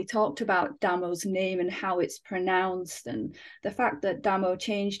deleted where we talked about Damo's name and how it's pronounced, and the fact that Damo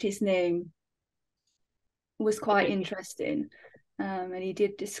changed his name was quite interesting. And he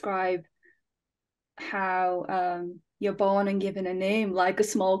did describe how you're born and given a name like a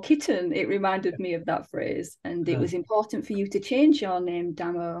small kitten. It reminded me of that phrase, and it was important for you to change your name,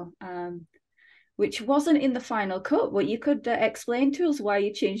 Damo. Which wasn't in the final cut, but you could explain to us why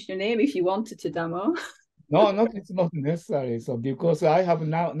you changed your name if you wanted to, Damo. No, it's not necessary. So because I have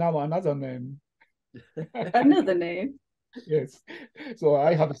now another name. Another name? Yes. So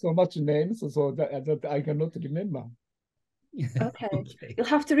I have so much names so that I cannot remember. Okay. You'll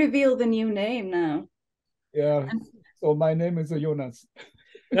have to reveal the new name now. Yeah. So my name is Jonas.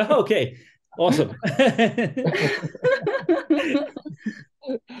 Okay. Awesome.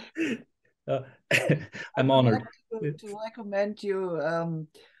 I'm honored. I'd like to recommend you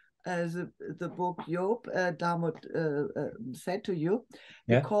the book Job, Damo said to you,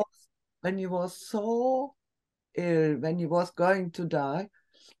 because when he was so ill, when he was going to die,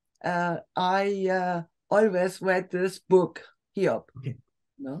 I always read this book, Job. Okay.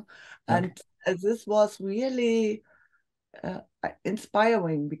 No? And this was really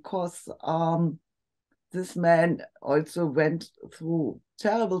inspiring, because this man also went through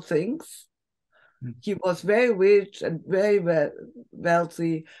terrible things. He was very rich and very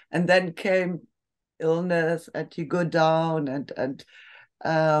wealthy, and then came illness, and he go down, and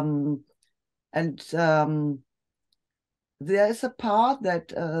there is a part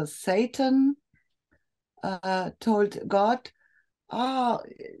that Satan told God,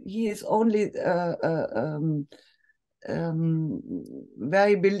 he is only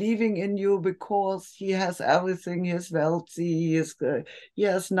very believing in you because he has everything. He is wealthy, he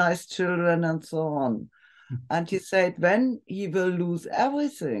has nice children and so on. And he said, when he will lose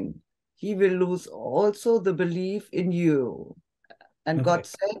everything, he will lose also the belief in you. And God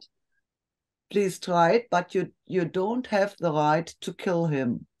said, please try it, but you don't have the right to kill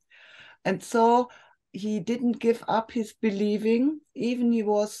him. And so he didn't give up his believing, even he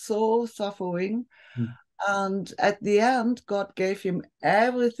was so suffering. And at the end, God gave him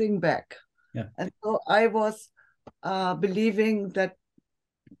everything back. Yeah. And so I was believing that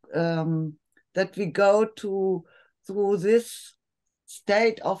that we go through this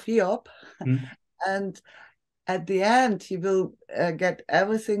state of Hiob, and at the end he will get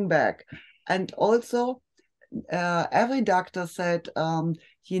everything back. And also, every doctor said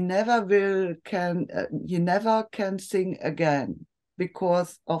he never can sing again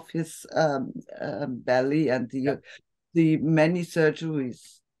because of his belly and the many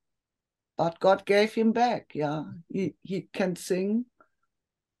surgeries. But God gave him back. Yeah, he can sing,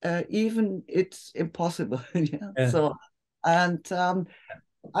 even it's impossible. So, and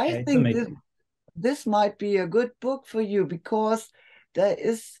I think this might be a good book for you, because there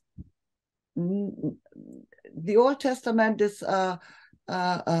is the Old Testament is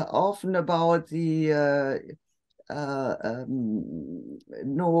often about the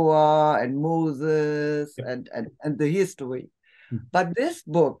Noah and Moses and the history. But this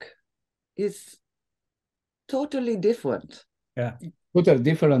book is totally different. Yeah. Totally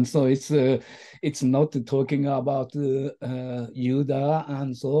different. So it's not talking about Judah,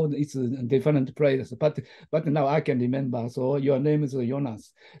 and so it's a different place. But now I can remember. So your name is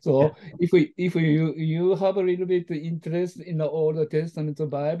Jonas. So if you have a little bit interest in the Old Testament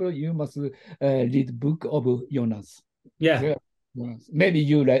Bible, you must read book of Jonas. Yeah. Maybe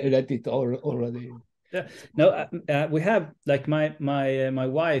you read it already. Yeah. No, we have, like, my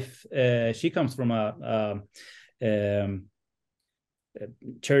wife. She comes from a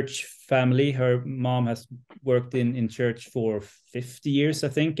church family. Her mom has worked in church for 50 years, I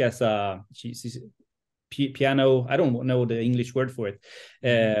think, as she's piano. I don't know the English word for it.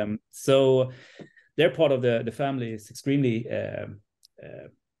 So they're part of the family. Is extremely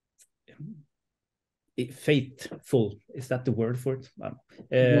faithful. Is that the word for it?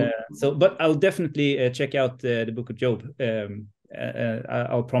 So, but I'll definitely check out the book of Job.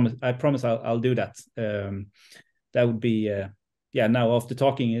 I promise I'll do that. That would be now after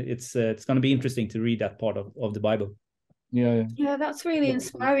talking, it's going to be interesting to read that part of the Bible. Yeah, that's really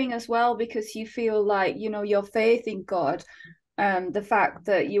inspiring as well, because you feel like, your faith in God, the fact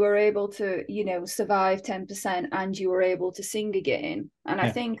that you were able to, survive 10% and you were able to sing again. And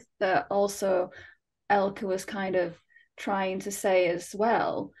I think that also Elke was kind of trying to say as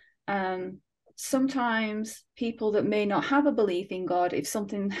well, sometimes people that may not have a belief in God, if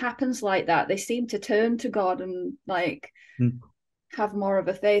something happens like that, they seem to turn to God and have more of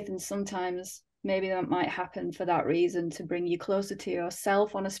a faith. And sometimes maybe that might happen for that reason, to bring you closer to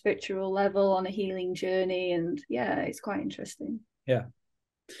yourself on a spiritual level, on a healing journey. And it's quite interesting. Yeah.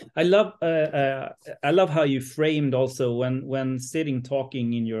 I love how you framed also when sitting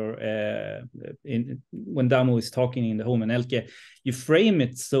talking in your when Damo is talking in the home, and Elke, you frame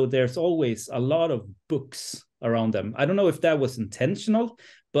it so there's always a lot of books around them. I don't know if that was intentional,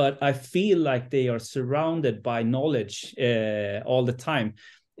 but I feel like they are surrounded by knowledge all the time.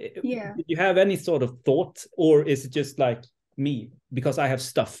 Yeah. Did you have any sort of thought, or is it just like me, because I have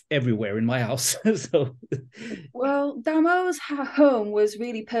stuff everywhere in my house? So, well, Damo's home was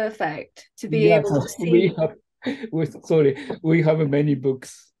really perfect to be able to see. We have many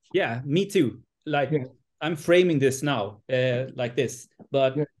books. Yeah, me too. Like, I'm framing this now like this,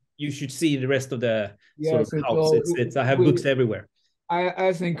 but you should see the rest of the sort of house. I have books everywhere.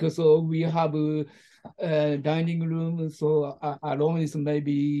 I think so. We have a dining room, so alone is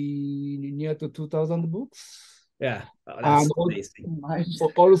maybe near to 2,000 books. Yeah, that's amazing.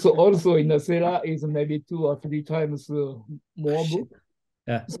 Also in the cellar is maybe 2 or 3 times more books.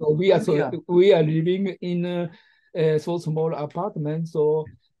 Yeah. So we are living in a so small apartment. So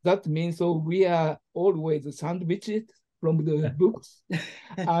that means we are always sandwiched from the books,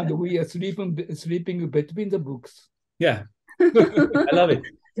 and we are sleeping between the books. Yeah. I love it.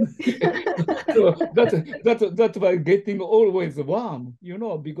 So that's why getting always warm, you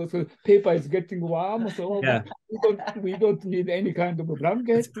know, because paper is getting warm. So Yeah. we don't need any kind of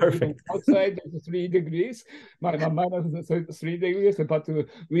blanket. It's perfect. Outside it's 3 degrees, minus 3 degrees, but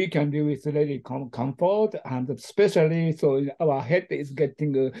we can do it really comfort, and especially so our head is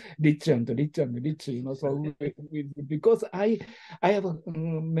getting richer and richer and richer, you know. So because I have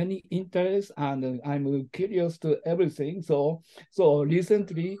many interests and I'm curious to everything. So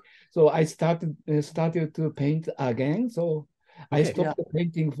recently, so I started to paint again. So I stopped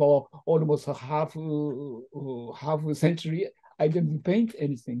painting for almost half a century. I didn't paint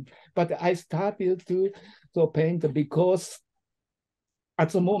anything, but I started to paint because at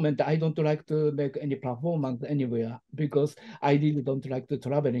the moment I don't like to make any performance anywhere because I really don't like to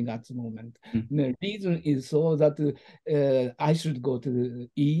traveling at the moment. The reason is so that I should go to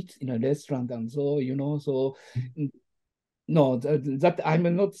eat in a restaurant and so, you know, so no, that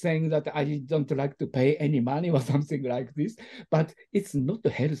I'm not saying that I don't like to pay any money or something like this, but it's not a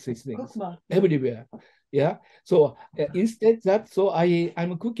healthy thing everywhere. Yeah. So instead that, so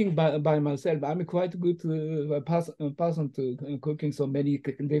I'm cooking by myself. I'm quite good person to cooking so many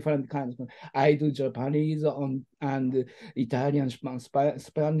different kinds. I do Japanese and Italian,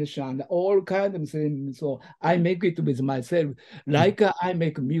 Spanish, and all kinds of things. So I make it with myself, like I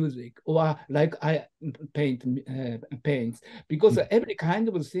make music or like I paints, because every kind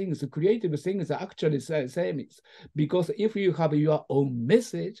of things, creative things, are actually same. Because if you have your own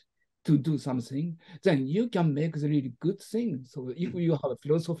message to do something, then you can make the really good thing. So if you have a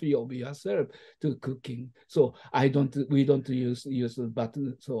philosophy of yourself to cooking, so we don't use bad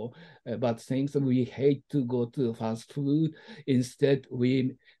things. We hate to go to fast food. Instead,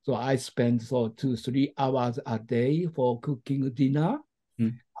 so I spend 2-3 hours a day for cooking dinner.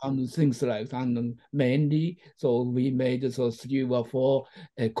 And things like that, and mainly, so we made 3 or 4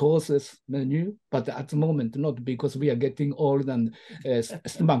 courses menu, but at the moment not, because we are getting old and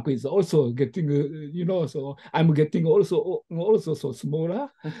stomach is also getting, you know, so I'm getting also so smaller,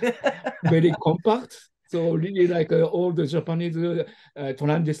 very compact. So really like all the Japanese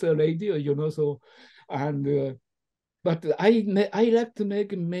transistor radio, you know, so, and but I like to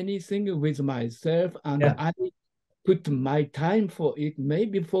make many things with myself, and I put my time for it.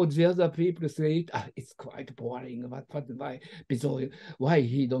 Maybe for the other people say it's quite boring. But why? Because why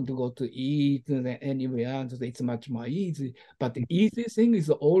he don't go to eat anywhere? It's much more easy. But the easy thing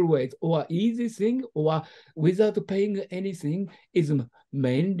is always, or easy thing, or without paying anything, is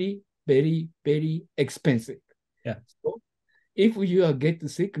mainly very, very expensive. Yeah. So if you get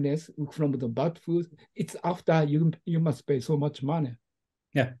sickness from the bad food, it's after you must pay so much money.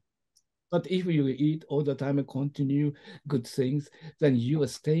 Yeah. But if you eat all the time and continue good things, then you are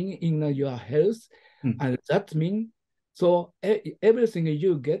staying in your health. And that means, so everything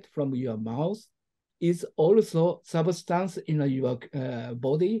you get from your mouth is also substance in your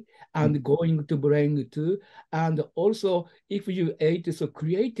body and going to brain too. And also, if you ate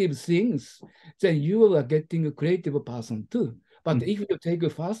creative things, then you are getting a creative person too. But if you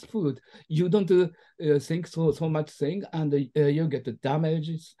take fast food, you don't think so much thing, and you get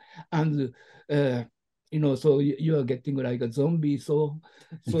damages, and you know, so you are getting like a zombie. So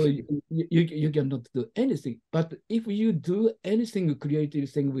you cannot do anything. But if you do anything creative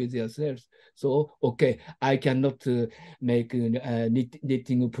thing with yourself, so okay, I cannot make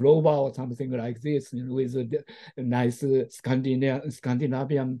knitting pullover or something like this, you know, with a nice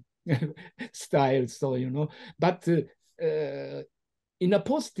Scandinavian style. So you know, but in a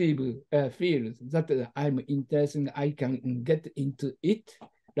positive field that I'm interested, I can get into it,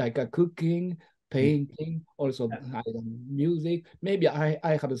 like a cooking, painting, also music. Maybe I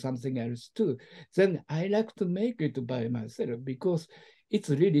have something else too. Then I like to make it by myself because it's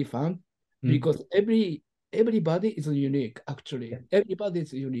really fun. Because everybody is unique, actually. Everybody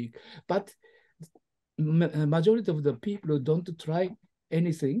is unique. But majority of the people don't try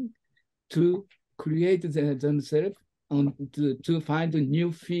anything to create themselves and to find a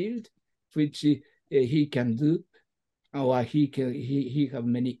new field which he can do, or he have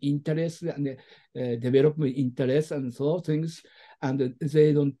many interests and development interests and so things, and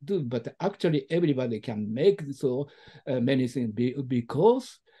they don't do. But actually everybody can make so many things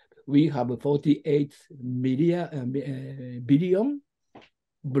because we have 48 billion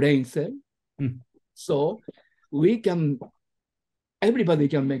brain cells. So everybody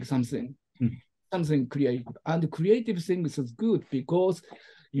can make something. Something creative, and creative things is good because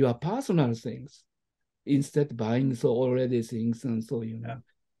your personal things instead buying so already things, and so you know.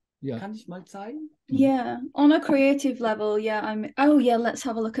 Yeah. Kann ich mal zeigen? Yeah, on a creative level, oh yeah, let's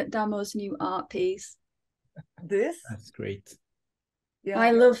have a look at Damo's new art piece. This? That's great. Yeah.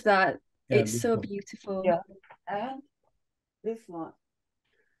 I love that. Yeah, It's so beautiful. Yeah. And this one.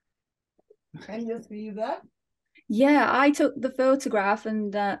 Can you see that? Yeah, I took the photograph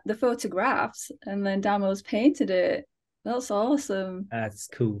and the photographs, and then Damo's painted it. That's awesome. that's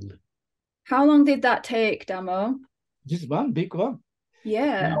cool. How long did that take, Damo? Just one big one.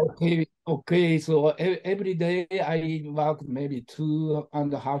 Yeah. Okay, okay. So every day I work maybe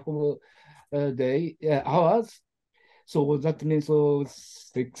 2.5 day hours. So that means so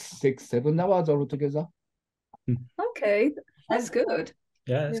 7 hours altogether. Okay, that's good.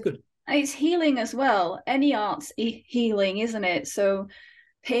 Yeah, that's good. It's healing as well. Any art's healing, isn't it? So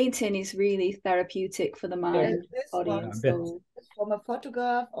painting is really therapeutic for the mind, This body, one and I bet. soul. is from a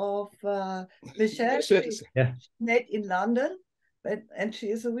photograph of Michelle. Yes. Yeah. Made in London, and she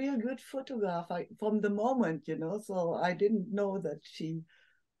is a real good photographer from the moment, you know. So I didn't know that she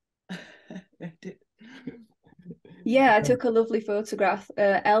did. Yeah, I took a lovely photograph.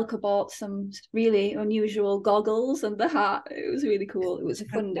 Elke bought some really unusual goggles and the hat. It was really cool. It was a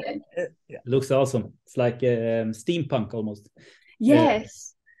fun day. Yeah. Looks awesome. It's like steampunk almost. Yes.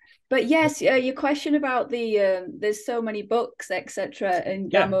 But yes, your question about the there's so many books, etc. in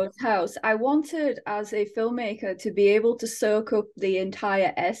Yeah. Damo's house. I wanted, as a filmmaker, to be able to soak up the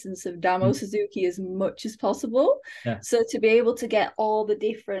entire essence of Damo Suzuki as much as possible. Yeah. So to be able to get all the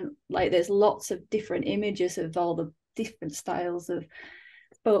different, like there's lots of different images of all the different styles of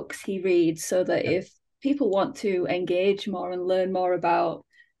books he reads, so that if people want to engage more and learn more about,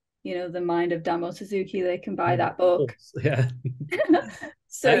 you know, the mind of Damo Suzuki, they can buy that book. Yeah.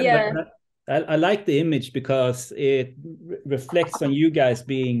 So yeah. I like the image because it reflects on you guys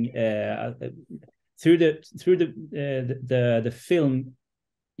being through the film.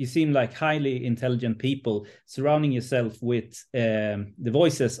 You seem like highly intelligent people surrounding yourself with the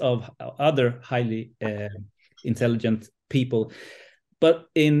voices of other highly intelligent people. But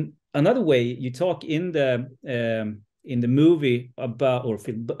in another way, you talk in the movie about, or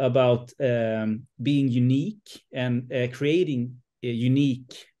film about, being unique and creating a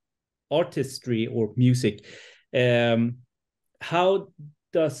unique artistry or music. How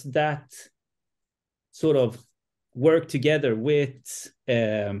does that sort of work together with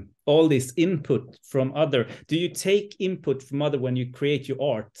all this input from other? Do you take input from other when you create your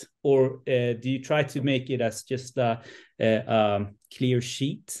art, or do you try to make it as just a clear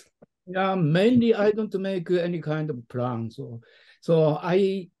sheet? Yeah, mainly I don't make any kind of plan. So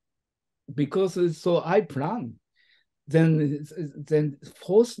I plan. Then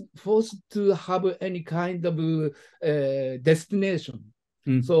forced to have any kind of destination.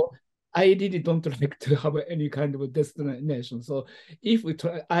 So I really don't like to have any kind of destination. So if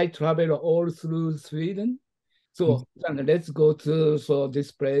I travel all through Sweden, so then let's go to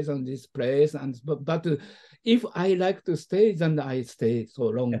this place and this place, but if I like to stay, then I stay so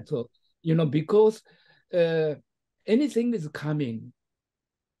long. Yeah. So because anything is coming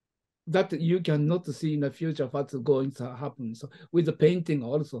that you cannot see in the future what's going to happen. So with the painting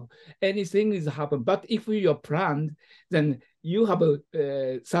also, anything is happen. But if you plan, then you have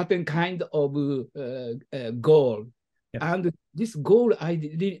a certain kind of goal. Yeah. And this goal,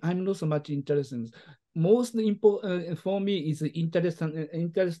 I'm not so much interested in. Most important for me is interesting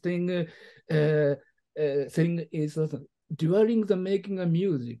thing is during the making of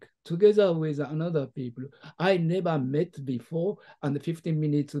music together with another people I never met before, and 15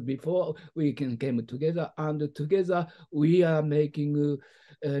 minutes before we came together, and together we are making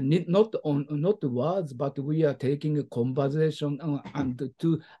not words, but we are taking a conversation and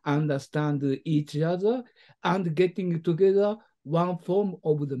to understand each other and getting together one form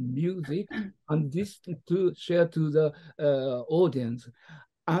of the music, and this to share to the audience.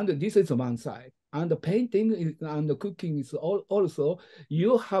 And this is one side. And the painting and the cooking is also,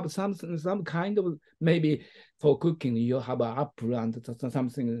 you have some kind of, maybe for cooking, you have an apple and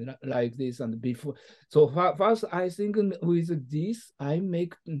something like this. And before, so first I think with this, I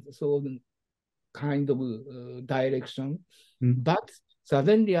make so kind of direction. But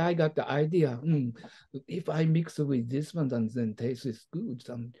suddenly I got the idea, if I mix with this one, then taste is good.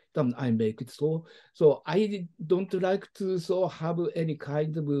 Then I make it so. So I don't like to have any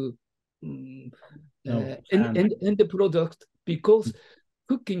kind of end the product, because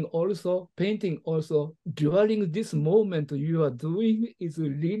cooking also, painting also, during this moment you are doing is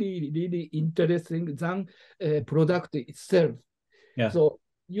really, really interesting than product itself. Yeah. So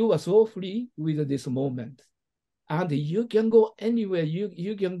you are so free with this moment. And you can go anywhere.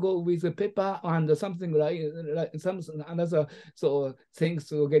 You can go with a paper and something like something another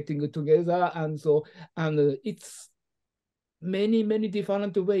things getting together, and it's many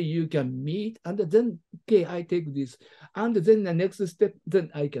different ways you can meet, and then okay, I take this, and then the next step, then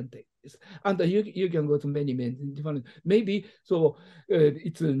I can take this, and you can go to many different. Maybe so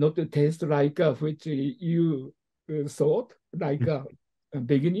it's not a test like which you thought like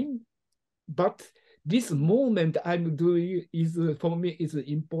beginning, but this moment I'm doing is for me is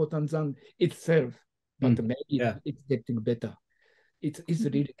important than itself, but maybe it's getting better. It's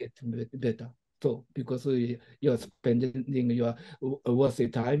really getting better. So because you're spending your worthy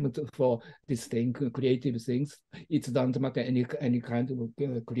time for this thing, creative things, it doesn't matter any kind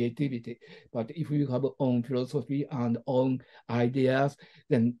of creativity. But if you have own philosophy and own ideas,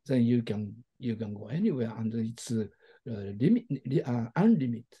 then you can go anywhere, and it's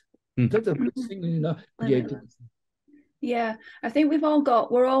unlimited. That's a good thing in creativity. Yeah, I think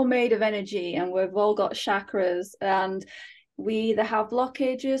we're all made of energy, and we've all got chakras, and we either have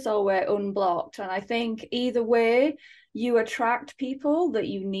blockages or we're unblocked. And I think either way, you attract people that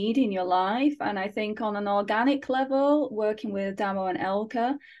you need in your life. And I think on an organic level, working with Damo and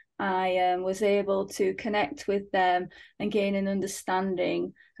Elke, I was able to connect with them and gain an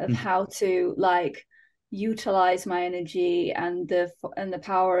understanding of how to like utilize my energy and the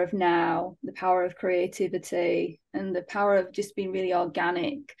power of now, the power of creativity, and the power of just being really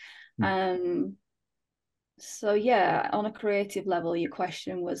organic. So yeah, on a creative level, your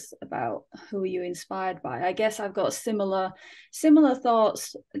question was about who are you inspired by. I guess I've got similar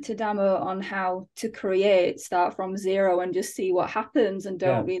thoughts to Damo on how to create, start from zero and just see what happens and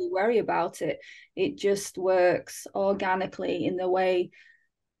don't really worry about it. It just works organically in the way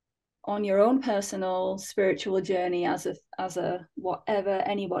on your own personal spiritual journey as a whatever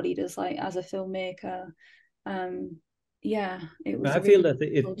anybody does, like as a filmmaker. It was. I feel that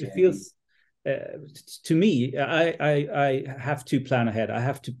it feels. To me, I have to plan ahead. I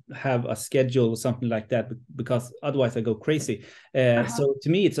have to have a schedule or something like that, because otherwise I go crazy. So to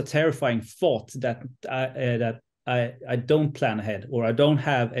me, it's a terrifying thought that I don't plan ahead, or I don't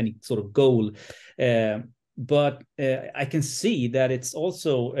have any sort of goal. But I can see that it's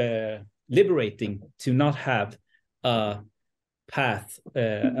also liberating to not have a path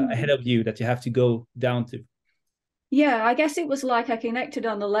ahead of you that you have to go down to. Yeah, I guess it was like I connected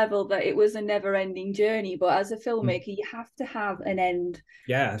on the level that it was a never-ending journey, but as a filmmaker, you have to have an end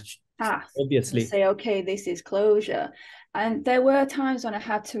path. Obviously. Say, okay, this is closure. And there were times when I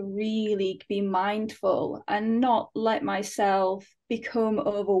had to really be mindful and not let myself become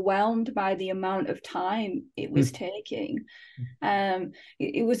overwhelmed by the amount of time it was taking.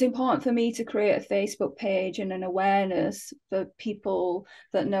 It was important for me to create a Facebook page and an awareness for people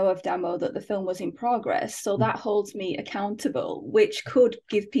that know of Damo that the film was in progress. So that holds me accountable, which could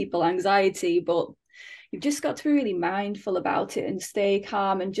give people anxiety, but you've just got to be really mindful about it and stay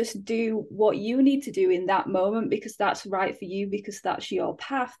calm and just do what you need to do in that moment, because that's right for you, because that's your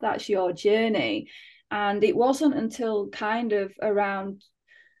path, that's your journey. And it wasn't until kind of around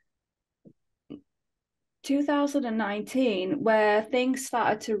 2019 where things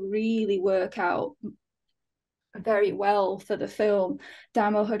started to really work out very well for the film.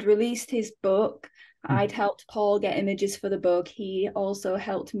 Damo had released his book. I'd helped Paul get images for the book. He also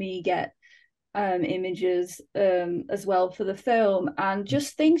helped me get images as well for the film, and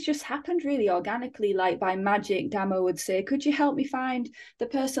just things just happened really organically, like by magic. Damo would say, could you help me find the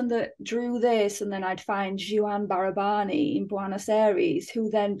person that drew this? And then I'd find Juan Barabani in Buenos Aires, who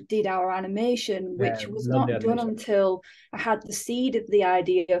then did our animation, which was not done until I had the seed of the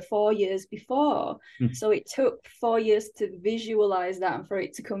idea 4 years before. So it took 4 years to visualize that and for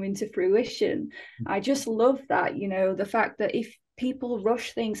it to come into fruition. I just love that, the fact that if people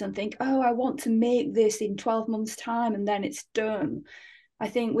rush things and think, oh, I want to make this in 12 months time and then it's done. I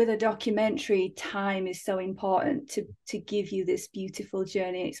think with a documentary, time is so important to give you this beautiful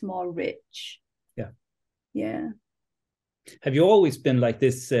journey. It's more rich. Yeah. Have you always been like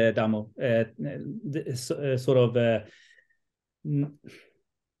this, Damo? Sort of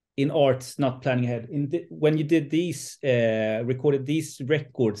in art, not planning ahead. When you did these, recorded these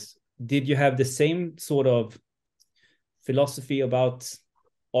records, did you have the same sort of philosophy about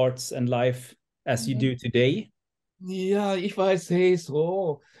arts and life as you do today? Yeah, if I say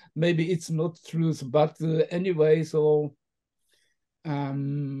so, maybe it's not true, but anyway, so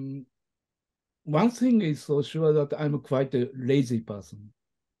one thing is so sure that I'm quite a lazy person.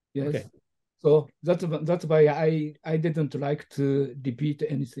 Yes. Okay. So that's why I didn't like to repeat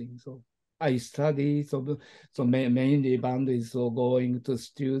anything. So I study, so mainly band is so going to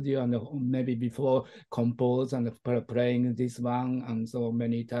studio and maybe before compose and playing this one and so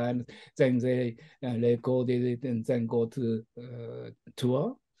many times. Then they recorded it and then go to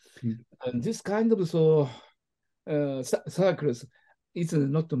tour. And this kind of so circles. It's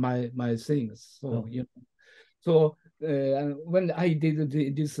not my thing. So So when I did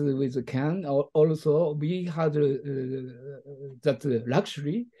this with Can, also we had that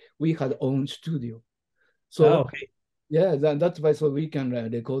luxury. We had own studio. So okay. yeah, that's why so we can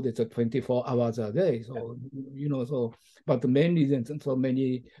record it 24 hours a day. So so but mainly so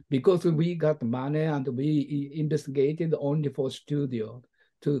many because we got money and we investigated only for studio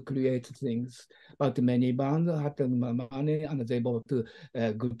to create things. But many bands had the money and they bought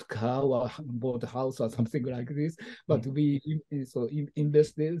a good car or bought a house or something like this. But we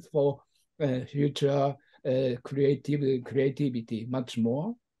invested for future creativity much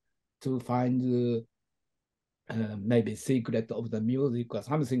more to find maybe secret of the music or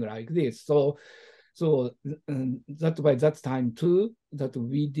something like this. So that's why that time too that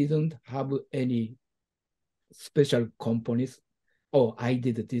we didn't have any special companies. Oh, I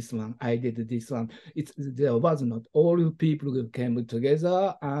did this one. I did this one. There was not. All people came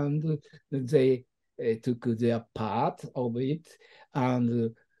together and they took their part of it.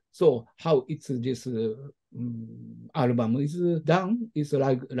 And so how it's this album is done is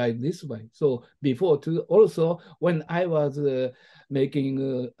like this way. So before too, also when I was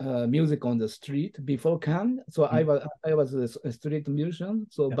making music on the street before Cannes, so I was a street musician,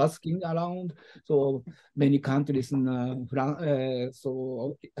 so busking around, so many countries in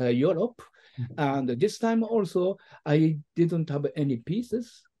Europe, and this time also I didn't have any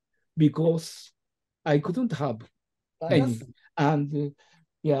pieces because I couldn't have any, and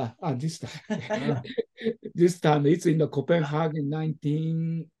yeah, and this time, this time it's in the Copenhagen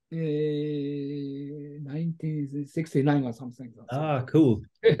 1969 or something. Ah, cool.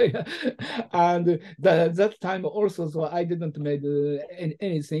 And that time also, so I didn't make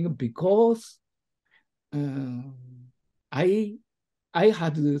anything because I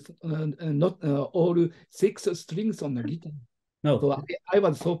had not all 6 strings on the guitar. No. So I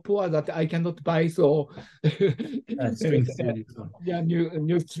was so poor that I cannot buy strings. Yeah,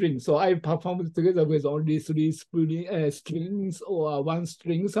 new strings. So I performed together with only 3 strings or 1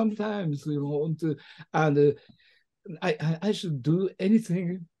 string sometimes, and I should do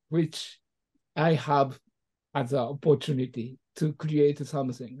anything which I have as an opportunity to create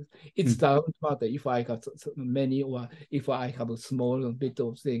something. It doesn't matter if I have many or if I have a small bit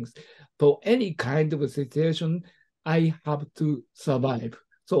of things. For any kind of a situation, I have to survive.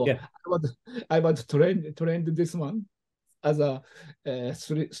 So I was trained this one as a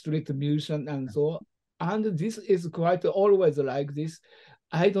street musician and so. And this is quite always like this.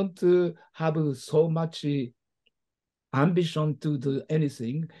 I don't have so much ambition to do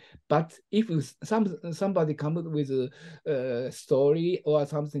anything, but if somebody comes with a story or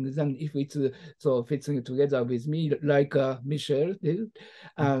something, then if it's so fitting together with me, like Michel did,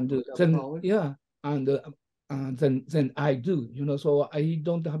 and then and then I do, so I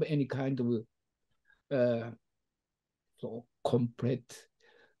don't have any kind of so complete.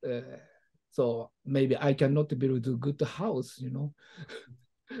 So maybe I cannot build a good house,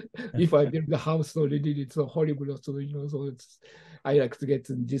 If I build the house already, it's a horrible. So so I like to get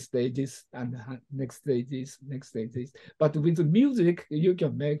this day this and next day this, next day this. But with the music, you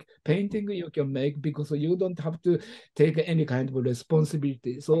can make painting. You can make because you don't have to take any kind of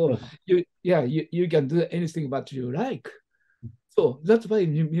responsibility. So you can do anything what you like. So that's why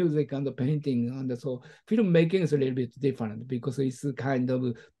music and the painting and so filmmaking is a little bit different because it's kind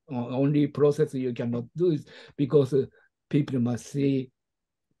of only process you cannot do is because people must see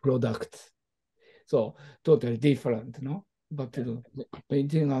product. So totally different, no? But the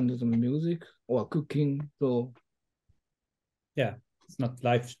painting and the music or cooking, so yeah, it's not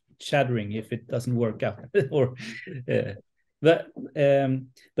life shattering if it doesn't work out. Or but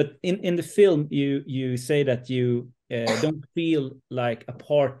in the film you say that you don't feel like a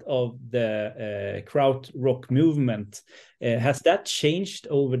part of the krautrock movement. Has that changed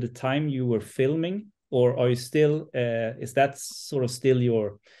over the time you were filming? Or are you still? Is that sort of still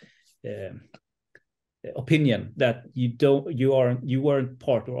your opinion that you weren't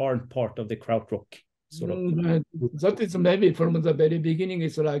part or aren't part of the krautrock sort of? That is maybe from the very beginning.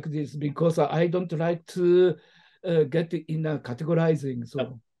 It's like this because I don't like to get in a categorizing.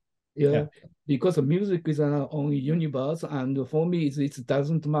 So because music is an own universe, and for me, it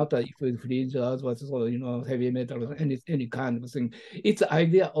doesn't matter if it's free jazz or heavy metal or any kind of thing. It's the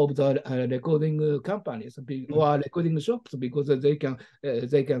idea of the recording companies or recording shops because they can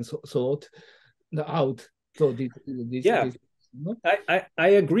sort out. So this no? I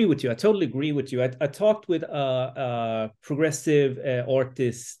agree with you. I totally agree with you. I talked with a progressive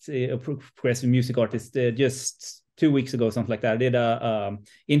artist, a progressive music artist just 2 weeks ago, something like that. I did a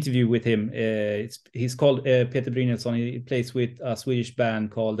interview with him. He's called Peter Brynjolfsson. He plays with a Swedish band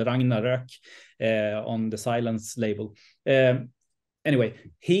called Ragnarök on the Silence label. Anyway,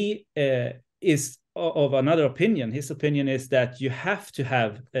 he is of another opinion. His opinion is that you have to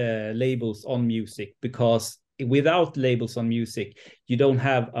have labels on music, because without labels on music, you don't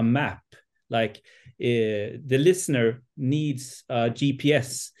have a map. Like the listener needs a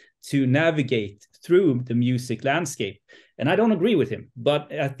GPS to navigate through the music landscape. And I don't agree with him,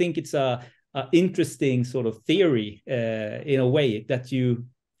 but I think it's a interesting sort of theory in a way, that you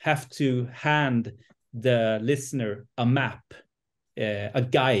have to hand the listener a map, a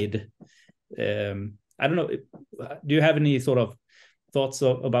guide. I don't know. Do you have any sort of thoughts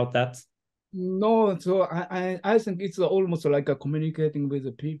about that? No, so I think it's almost like a communicating with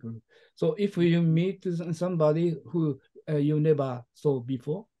the people. So if you meet somebody who you never saw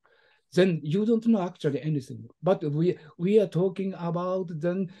before, then you don't know actually anything. But we are talking about,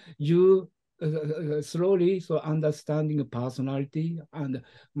 then you slowly so understanding a personality, and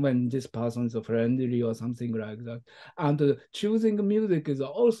when this person is friendly or something like that. And choosing music is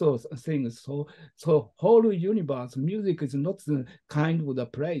also a thing. So whole universe, music is not the kind of the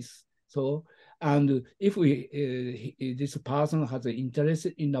place. So, and if this person has an interest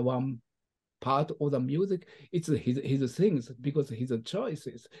in the one part of the music, it's his things, because his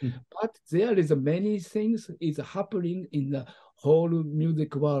choices. But there is many things is happening in the whole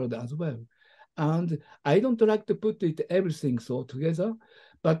music world as well. And I don't like to put it everything so together,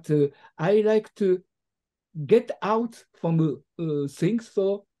 but I like to get out from things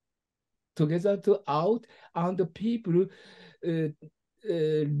so together to out, and the people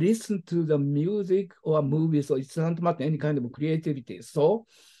listen to the music or movies, so it's not matter any kind of creativity. So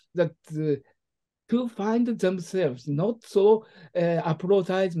that to find themselves, not so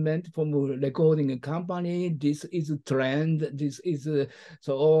advertisement from a recording company, this is a trend, this is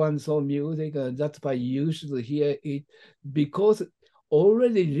so and so music, that's why you should hear it, because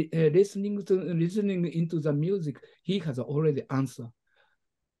already listening into the music, he has already answer,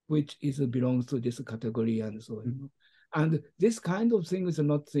 which belongs to this category, and so on. And this kind of thing is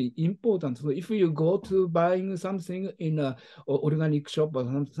not important. So if you go to buying something in an organic shop or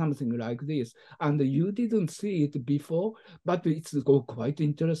something like this, and you didn't see it before, but it's quite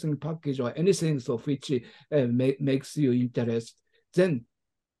interesting package or anything so which makes you interested, then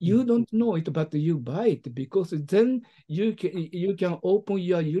you don't know it, but you buy it, because then you can open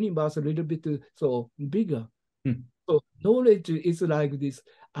your universe a little bit so bigger. So knowledge is like this.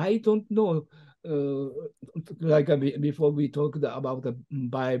 I don't know. Like before we talked about the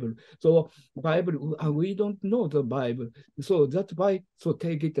Bible. So Bible, we don't know the Bible. So that's why, so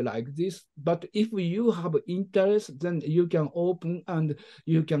take it like this. But if you have interest, then you can open and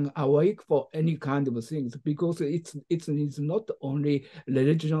you can awake for any kind of things, because it's not only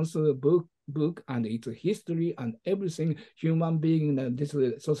religious book, and it's history and everything, human being and this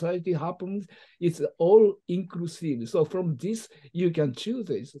society happens, it's all inclusive. So from this, you can choose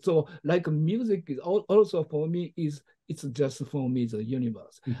this. So like music is also for me it's just for me the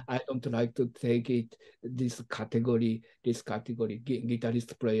universe. I don't like to take it this category.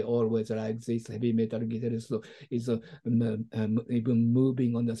 Guitarist play always like this, heavy metal guitarist is even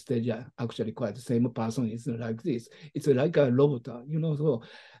moving on the stage, actually quite the same person is like this. It's like a robot,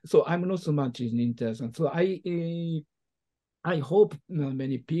 so I'm not so much interested. So I hope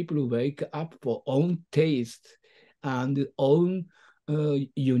many people wake up for own taste and own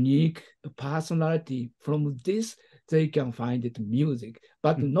unique personality. From this, they can find it music,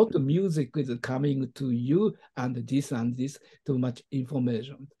 but not the music is coming to you and this too much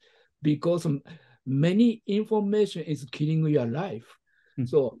information, because many information is killing your life.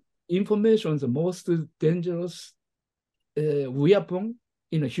 So information is the most dangerous weapon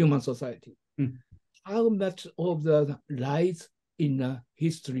in a human society. How much of the lies in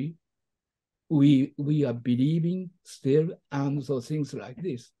history we are believing still, and so things like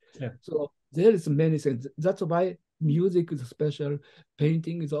this. So there is many things. That's why music is special,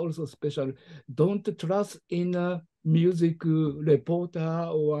 painting is also special. Don't trust in a music reporter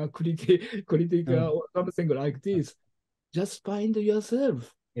or critic or something like this. Just find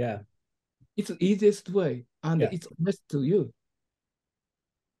yourself. It's the easiest way, and it's best to you.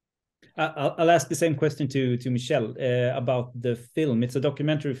 I'll ask the same question to Michelle about the film. It's a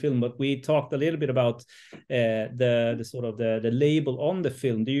documentary film, but we talked a little bit about the sort of the label on the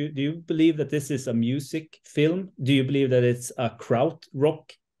film. Do you believe that this is a music film? Do you believe that it's a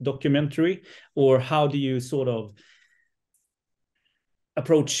krautrock documentary, or how do you sort of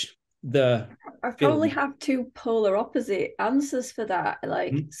approach the I film? probably have two polar opposite answers for that.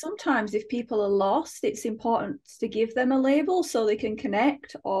 Like sometimes if people are lost, it's important to give them a label so they can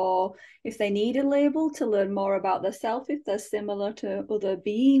connect, or if they need a label to learn more about themselves, if they're similar to other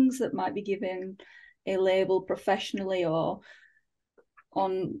beings that might be given a label professionally or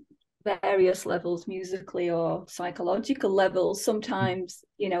on various levels, musically or psychological levels. Sometimes,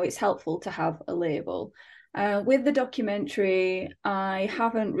 you know, it's helpful to have a label. With the documentary, I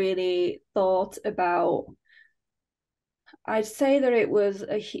haven't really thought about. I'd say that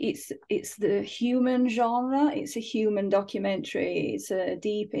it's the human genre. It's a human documentary. It's a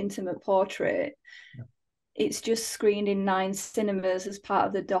deep, intimate portrait. Yeah. It's just screened in 9 cinemas as part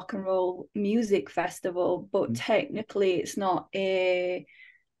of the Dock and Roll Music Festival, but technically it's not a,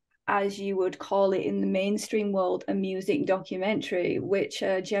 as you would call it in the mainstream world, a music documentary, which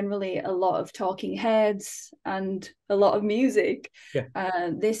are generally a lot of talking heads and a lot of music. Yeah.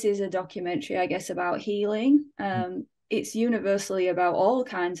 This is a documentary, I guess, about healing. It's universally about all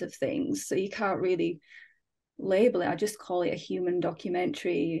kinds of things, so you can't really label it. I just call it a human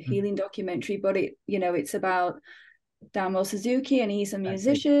documentary, healing documentary, but it, you know, it's about Damo Suzuki, and he's a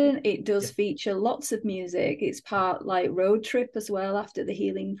musician. It does feature lots of music. It's part like road trip as well after the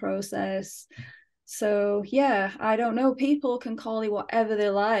healing process. So yeah, I don't know. People can call it whatever they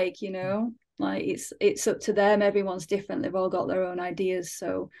like, you know. Like it's up to them. Everyone's different. They've all got their own ideas,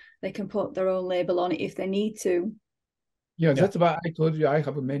 so they can put their own label on it if they need to. Yeah, that's why I told you I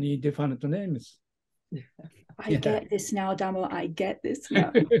have many different names. I get this now, Damo. I get this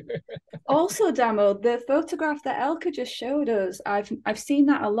now. Also, Damo, the photograph that Elke just showed us, I've seen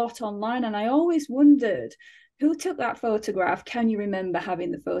that a lot online, and I always wondered who took that photograph. Can you remember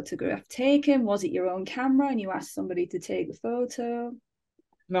having the photograph taken? Was it your own camera and you asked somebody to take the photo?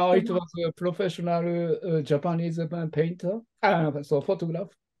 No, it was a professional Japanese painter, so photograph.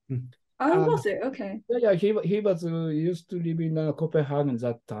 Oh, was it? Okay. Yeah, he was used to live in Copenhagen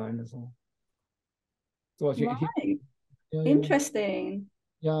that time. So right. Interesting.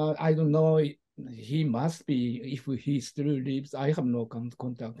 Yeah, I don't know. He must be, if he still lives. I have no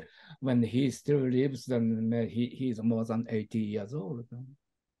contact. When he still lives, then he's more than 80 years old.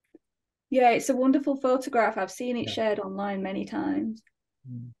 Yeah, it's a wonderful photograph. I've seen it shared online many times.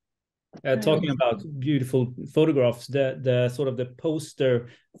 Talking about beautiful photographs, the sort of the poster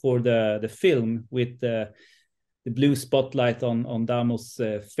for the film with the blue spotlight on Damo's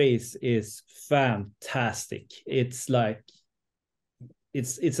face is fantastic. It's like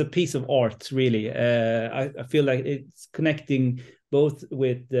it's a piece of art, really. I feel like it's connecting both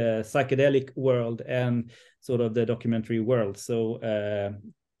with the psychedelic world and sort of the documentary world. So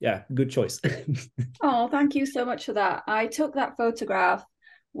yeah, good choice. Oh, thank you so much for that. I took that photograph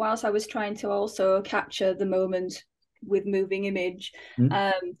whilst I was trying to also capture the moment with moving image.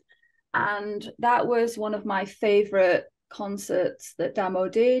 And that was one of my favorite concerts that Damo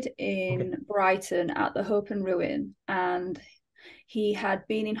did in Brighton at the Hope and Ruin. And he had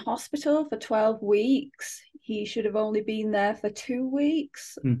been in hospital for 12 weeks. He should have only been there for 2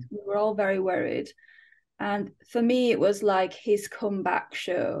 weeks. We were all very worried. And for me, it was like his comeback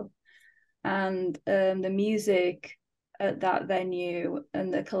show. And the music at that venue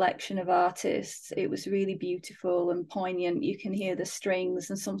and the collection of artists, it was really beautiful and poignant. You can hear the strings,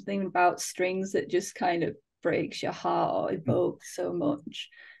 and something about strings that just kind of breaks your heart or evokes so much.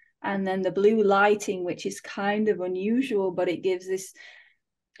 And then the blue lighting, which is kind of unusual, but it gives this,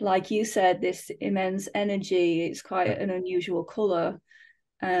 like you said, this immense energy. It's quite an unusual color,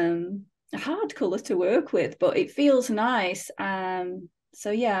 a hard color to work with, but it feels nice. So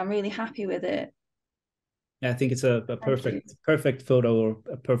yeah, I'm really happy with it. Yeah, I think it's a perfect photo, or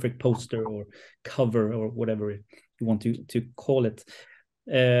a perfect poster or cover, or whatever you want to call it.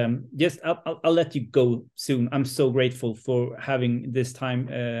 Just I'll let you go soon. I'm so grateful for having this time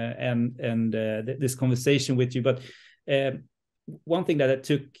and this conversation with you. But one thing that I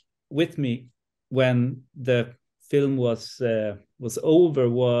took with me when the film was over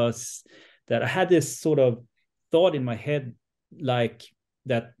was that I had this sort of thought in my head, like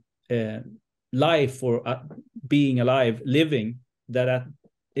that life, or being alive, living, that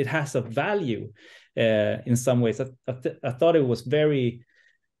it has a value in some ways. I thought it was very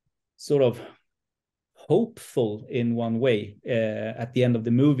sort of hopeful in one way at the end of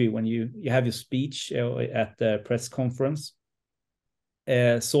the movie, when you have your speech at the press conference,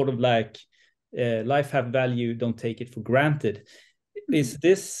 sort of like life have value, don't take it for granted. Is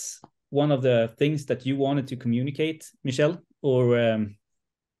this one of the things that you wanted to communicate, Michelle, or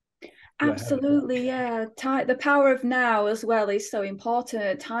Absolutely, yeah. The power of now as well is so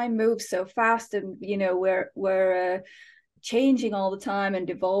important. Time moves so fast, and you know we're changing all the time and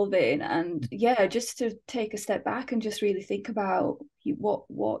evolving. And yeah, just to take a step back and just really think about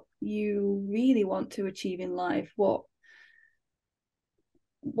what you really want to achieve in life, what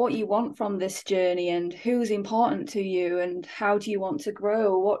you want from this journey, and who's important to you, and how do you want to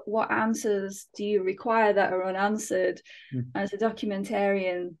grow, what answers do you require that are unanswered. As a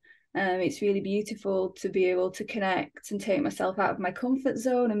documentarian, it's really beautiful to be able to connect and take myself out of my comfort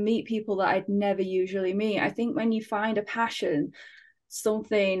zone and meet people that I'd never usually meet. I think when you find a passion,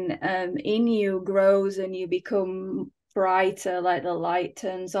 something in you grows and you become brighter, like the light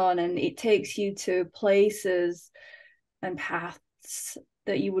turns on, and it takes you to places and paths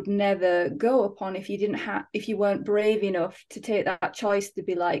that you would never go upon if you weren't brave enough to take that choice to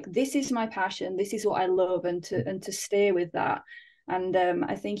be like, this is my passion, this is what I love, and to stay with that. And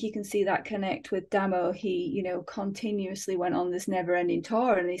I think you can see that connect with Damo. He, continuously went on this never-ending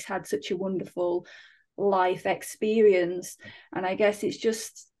tour, and he's had such a wonderful life experience. And I guess it's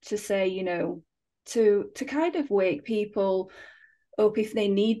just to say, to kind of wake people up if they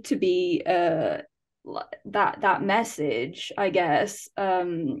need to be that message, I guess,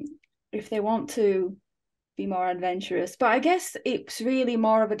 if they want to be more adventurous. But I guess it's really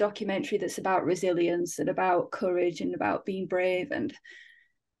more of a documentary that's about resilience and about courage and about being brave and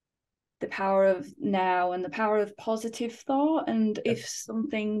the power of now and the power of positive thought. And if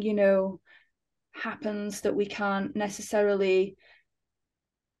something, happens that we can't necessarily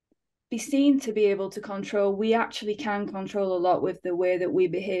be seen to be able to control, we actually can control a lot with the way that we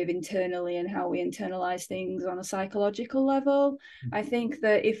behave internally and how we internalize things on a psychological level. I think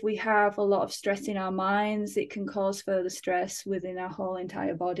that if we have a lot of stress in our minds, it can cause further stress within our whole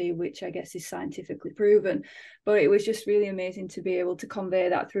entire body, which I guess is scientifically proven. But it was just really amazing to be able to convey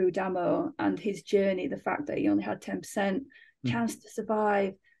that through Damo and his journey, the fact that he only had 10% chance to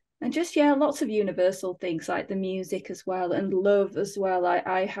survive. And just, lots of universal things like the music as well, and love as well.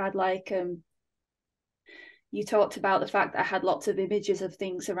 I had you talked about the fact that I had lots of images of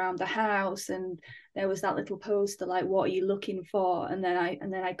things around the house, and there was that little poster like, what are you looking for? And then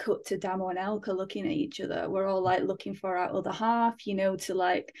I cut to Damo and Elke looking at each other. We're all like looking for our other half, to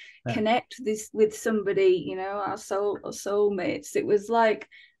like connect this with somebody, our soulmates. It was like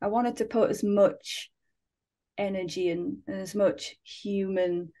I wanted to put as much energy and as much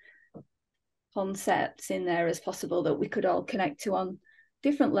human concepts in there as possible that we could all connect to on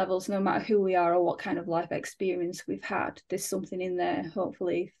different levels, no matter who we are or what kind of life experience we've had. There's something in there,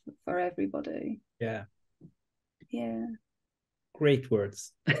 hopefully, for everybody. Yeah. Great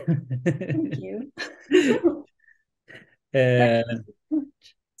words. Thank you. Thank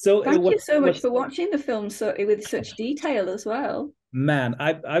you so much for watching the film with such detail as well. Man,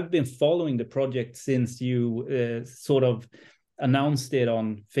 I've been following the project since you sort of announced it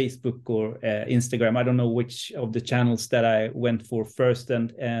on Facebook or Instagram. I don't know which of the channels that I went for first,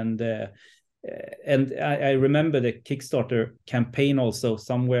 and I remember the Kickstarter campaign also.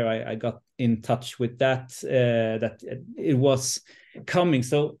 Somewhere I got in touch with that it was coming.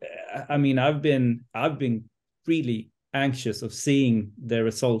 So I mean, I've been really anxious of seeing the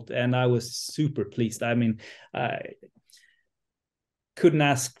result, and I was super pleased. I mean, I couldn't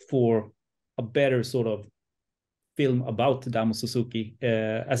ask for a better sort of film about Damo Suzuki.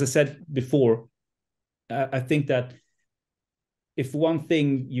 As I said before, I think that if one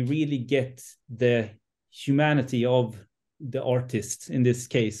thing you really get the humanity of the artist in this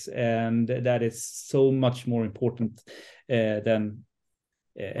case, and that is so much more important than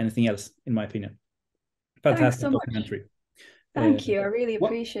anything else, in my opinion. Fantastic documentary. Thank you. I really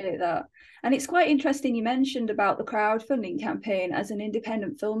appreciate that. And it's quite interesting you mentioned about the crowdfunding campaign as an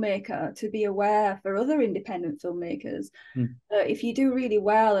independent filmmaker, to be aware for other independent filmmakers that if you do really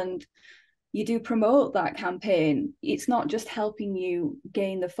well and you do promote that campaign, it's not just helping you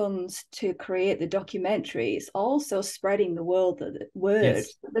gain the funds to create the documentary, it's also spreading the word that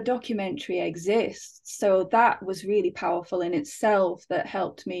the documentary exists. So that was really powerful in itself, that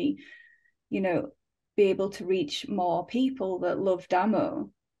helped me, be able to reach more people that love Damo.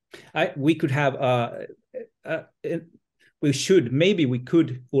 We could have we should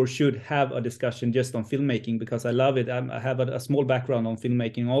have a discussion just on filmmaking, because I love it. I have a small background on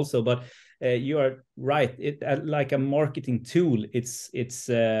filmmaking also, but you are right. It like a marketing tool. It's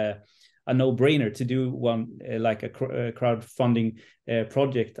a no-brainer to do one like a crowdfunding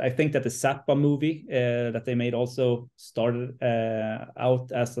project. I think that the Zappa movie that they made also started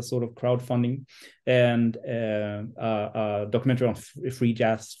out as a sort of crowdfunding, and a documentary on free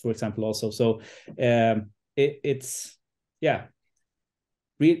jazz, for example, also. So it's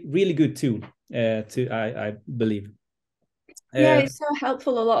really good tool I believe. Yeah, it's so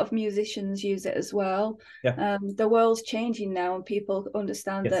helpful. A lot of musicians use it as well. Yeah. The world's changing now, and people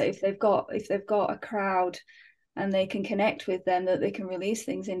understand that if they've got a crowd and they can connect with them, that they can release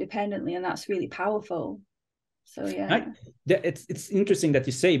things independently, and that's really powerful. So yeah, it's interesting that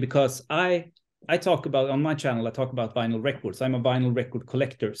you say, because I talk about, on my channel, I talk about vinyl records. I'm a vinyl record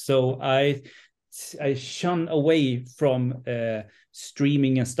collector, so I shun away from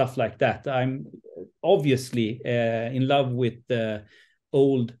streaming and stuff like that. I'm obviously in love with the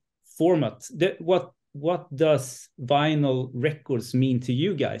old format. What does vinyl records mean to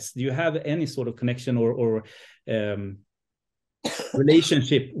you guys? Do you have any sort of connection or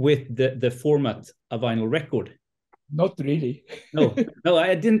relationship with the format of vinyl record? Not really. No,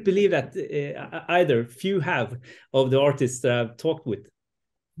 I didn't believe that either. Few have of the artists that I've talked with.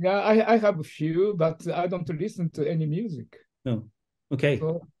 Yeah, I have a few, but I don't listen to any music. No, okay.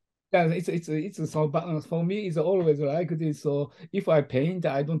 So yeah, it's so. But for me, it's always like this. So if I paint,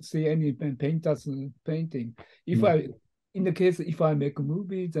 I don't see any painters painting. If if I make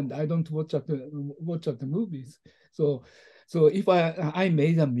movies, and I don't watch at the movies. So if I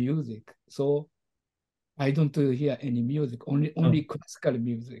made a music, so I don't hear any music, only classical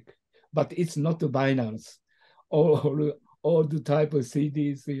music, but it's not the vinyls or the type of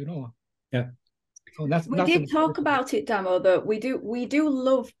CDs, you know. Yeah. So that's we did talk about it, Damo, that we do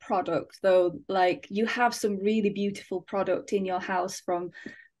love product though. Like, you have some really beautiful product in your house from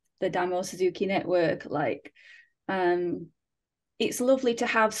the Damo Suzuki network. Like, it's lovely to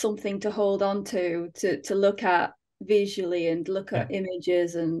have something to hold on to look at visually and look at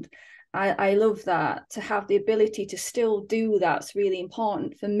images, and I love that. To have the ability to still do that's really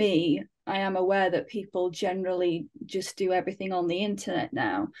important for me. I am aware that people generally just do everything on the internet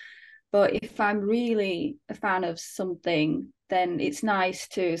now, but if I'm really a fan of something, then it's nice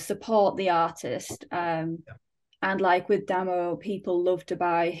to support the artist. And like with Damo, people love to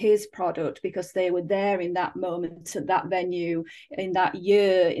buy his product because they were there in that moment, at that venue, in that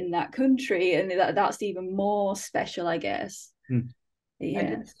year, in that country, and that's even more special, I guess. Yeah.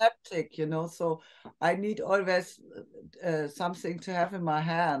 And it's haptic, you know, so I need always something to have in my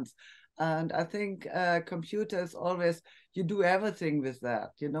hands. And I think computers always, you do everything with that,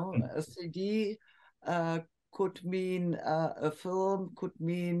 you know. A CD could mean a film, could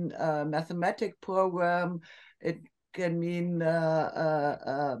mean a mathematic program, it can mean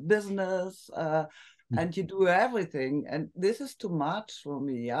business, and you do everything. And this is too much for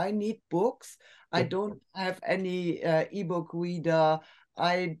me. I need books. I don't have any ebook reader.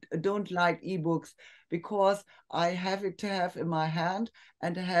 I don't like ebooks because I have it to have in my hand,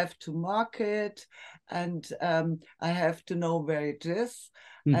 and I have to mark it, and I have to know where it is,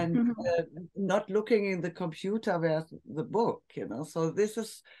 and not looking in the computer where's the book, you know. So this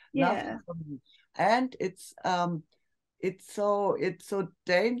is nothing for me. And it's so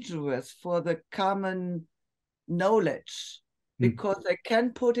dangerous for the common knowledge, because I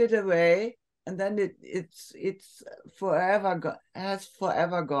can put it away and then it's forever has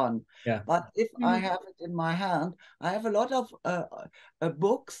forever gone. Yeah. But if I have it in my hand, I have a lot of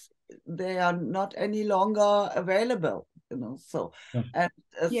books. They are not any longer available, you know. So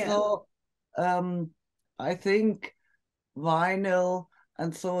so I think vinyl,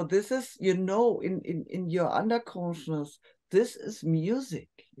 and so this is, you know, in your underconscious, this is music.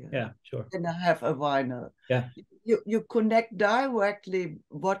 Yeah, sure. And I have a vinyl. Yeah. You connect directly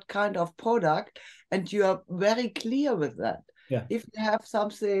what kind of product, and you are very clear with that. Yeah. If you have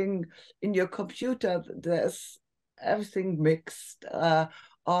something in your computer, there's everything mixed,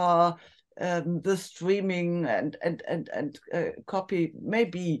 or the streaming and copy.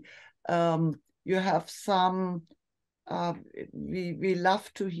 Maybe you have some. We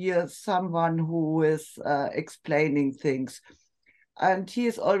love to hear someone who is explaining things, and he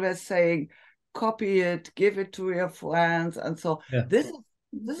is always saying, copy it, give it to your friends, and so this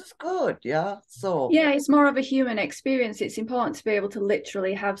is good. So it's more of a human experience. It's important to be able to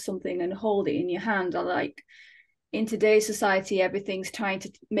literally have something and hold it in your hand. Or like, in today's society, everything's trying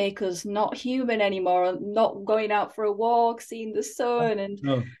to make us not human anymore, not going out for a walk, seeing the sun, and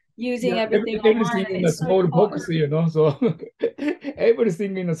using everything everything in a small box, you know. So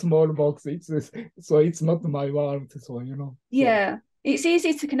everything in a small box. It's not my world. So, you know. Yeah, it's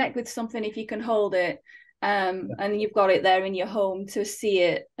easy to connect with something if you can hold it, and you've got it there in your home to see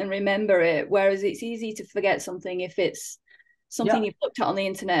it and remember it. Whereas it's easy to forget something if it's something you've looked at on the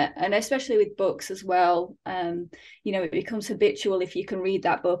internet, and especially with books as well. You know, it becomes habitual if you can read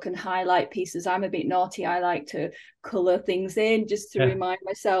that book and highlight pieces. I'm a bit naughty. I like to color things in just to remind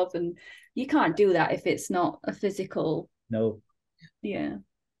myself, and you can't do that if it's not a physical. No. Yeah.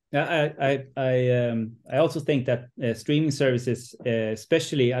 I also think that streaming services,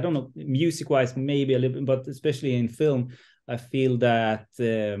 especially, I don't know, music-wise maybe a little bit, but especially in film, I feel that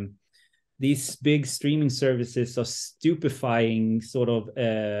these big streaming services are stupefying sort of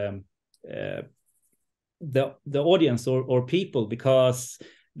the audience or people, because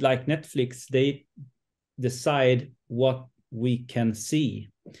like Netflix, they decide what we can see.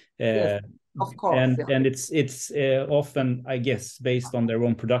 Yes, of course. And it's often, I guess, based on their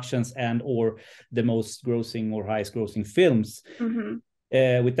own productions and or the most grossing or highest grossing films.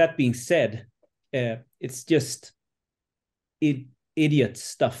 With that being said, it's just idiot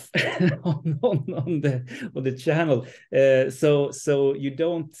stuff on the channel. So you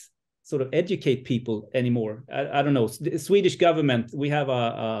don't sort of educate people anymore. I don't know. The Swedish government, we have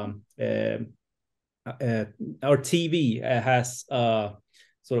our TV has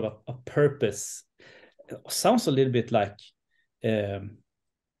sort of a purpose. It sounds a little bit like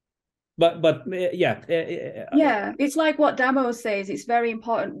but yeah, it's like what Damo says. It's very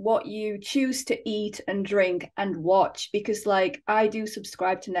important what you choose to eat and drink and watch, because like I do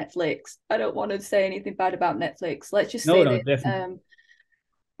subscribe to Netflix. I don't want to say anything bad about Netflix. Let's just say that definitely.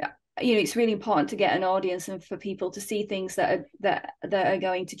 It's really important to get an audience and for people to see things that are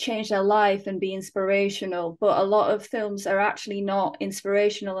going to change their life and be inspirational. But a lot of films are actually not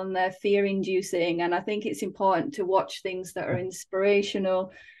inspirational, and they're fear-inducing. And I think it's important to watch things that are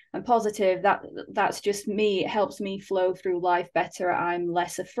inspirational and positive. That's just me. It helps me flow through life better. I'm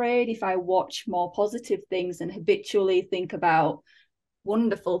less afraid if I watch more positive things and habitually think about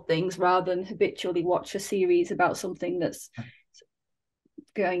wonderful things, rather than habitually watch a series about something that's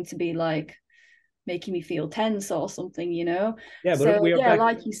going to be like making me feel tense or something, Yeah, but so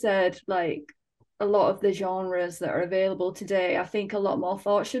like you said, like a lot of the genres that are available today, I think a lot more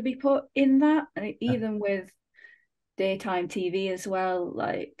thought should be put in that, and even with daytime TV as well.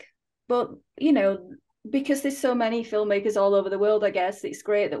 Like, but because there's so many filmmakers all over the world, I guess it's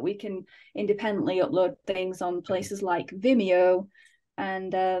great that we can independently upload things on places like Vimeo,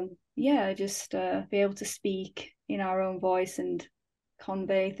 and just be able to speak in our own voice and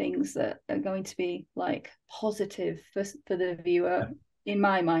convey things that are going to be like positive for the viewer. In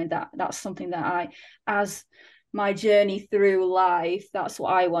my mind, that's something that as my journey through life, that's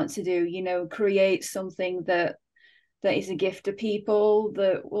what I want to do, create something that is a gift to people,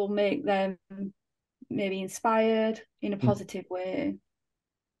 that will make them maybe inspired in a positive way.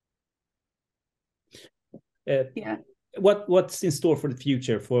 What's in store for the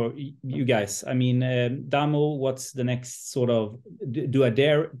future for you guys? I mean, Damo, what's the next sort of? Do I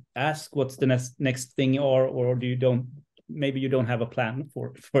dare ask what's the next thing, or do you don't? Maybe you don't have a plan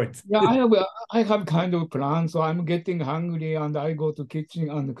for it. Yeah, I have kind of plan. So I'm getting hungry, and I go to kitchen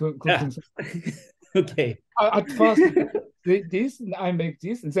and cooking. Okay. At first, this I make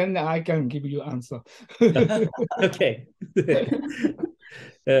this, then I can give you answer. Okay.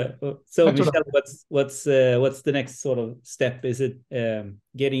 So Michelle, what's the next sort of step? Is it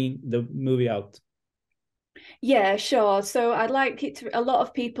getting the movie out? Yeah, sure. So I'd like it to. A lot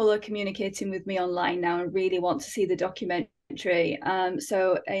of people are communicating with me online now and really want to see the documentary.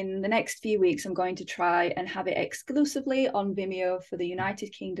 So in the next few weeks, I'm going to try and have it exclusively on Vimeo for the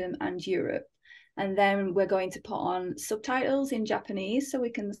United Kingdom and Europe. And then we're going to put on subtitles in Japanese so we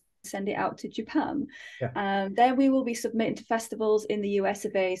can send it out to Japan. Then we will be submitting to festivals in the US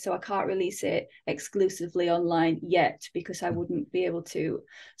of A, so I can't release it exclusively online yet, because I wouldn't be able to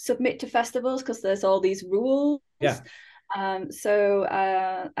submit to festivals because there's all these rules. And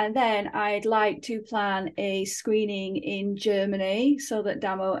then I'd like to plan a screening in Germany so that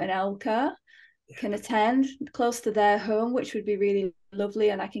Damo and Elke can attend close to their home, which would be really lovely,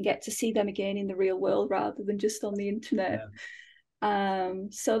 and I can get to see them again in the real world rather than just on the internet.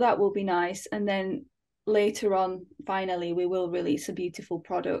 So that will be nice. And then later on, finally, we will release a beautiful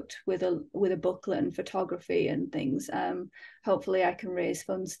product with a booklet and photography and things. Hopefully I can raise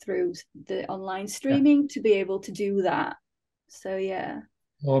funds through the online streaming to be able to do that. So yeah.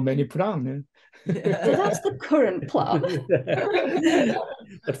 Many plans. So that's the current plan.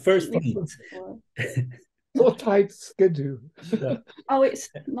 But first, so tight schedule. Oh, it's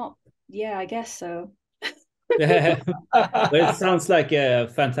not. Yeah, I guess so. Well, it sounds like a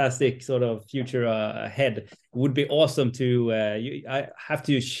fantastic sort of future ahead. It would be awesome to. I have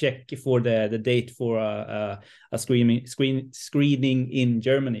to check for the date for a screening in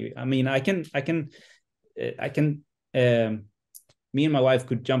Germany. I mean, I can. Me and my wife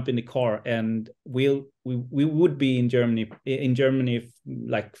could jump in the car, and we would be in Germany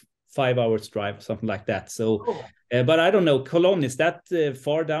like 5 hours drive, something like that. So, but I don't know. Cologne, is that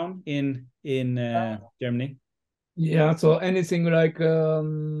far down in Germany? Yeah, so anything like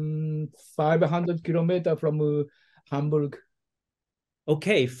 500 kilometers from Hamburg.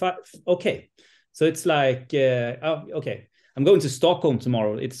 Okay, okay. So it's like okay. I'm going to Stockholm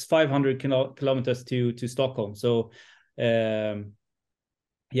tomorrow. It's 500 kilometers to Stockholm. So yeah.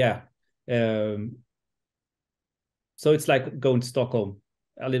 So it's like going to Stockholm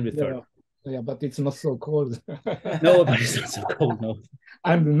a little bit further. Yeah, but it's not so cold. No, but it's not so cold, no.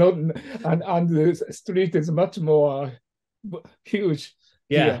 And the street is much more huge.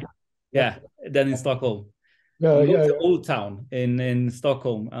 Yeah, here. yeah. Than in Stockholm. I'm going to Old Town in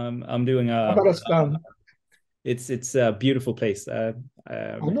Stockholm. I'm doing a. It's a beautiful place. I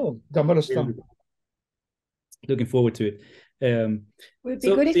know, Gammelstaden. Looking forward to it. Would be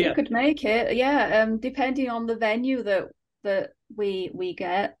good if you could make it. Yeah, depending on the venue that we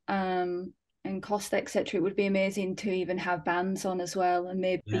get, and cost, etc. It would be amazing to even have bands on as well, and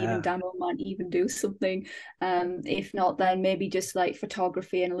maybe even Damo might even do something. If not, then maybe just like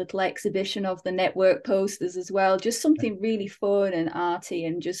photography and a little exhibition of the network posters as well. Just something really fun and arty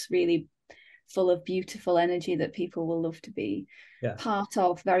and just really full of beautiful energy that people will love to be part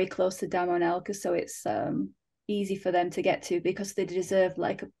of, very close to Damo and Elke, so it's easy for them to get to, because they deserve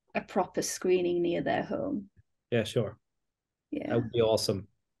like a proper screening near their home. Yeah, sure. Yeah, that would be awesome.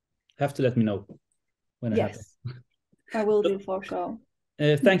 Have to let me know when it happens. I will do for sure.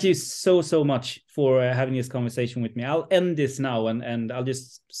 Thank you so much for having this conversation with me. I'll end this now, and I'll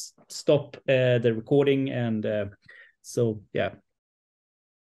just stop the recording, and so yeah.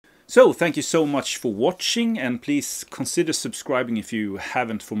 So thank you so much for watching, and please consider subscribing if you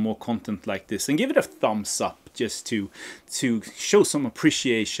haven't for more content like this, and give it a thumbs up just to show some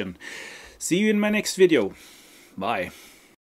appreciation. See you in my next video. Bye.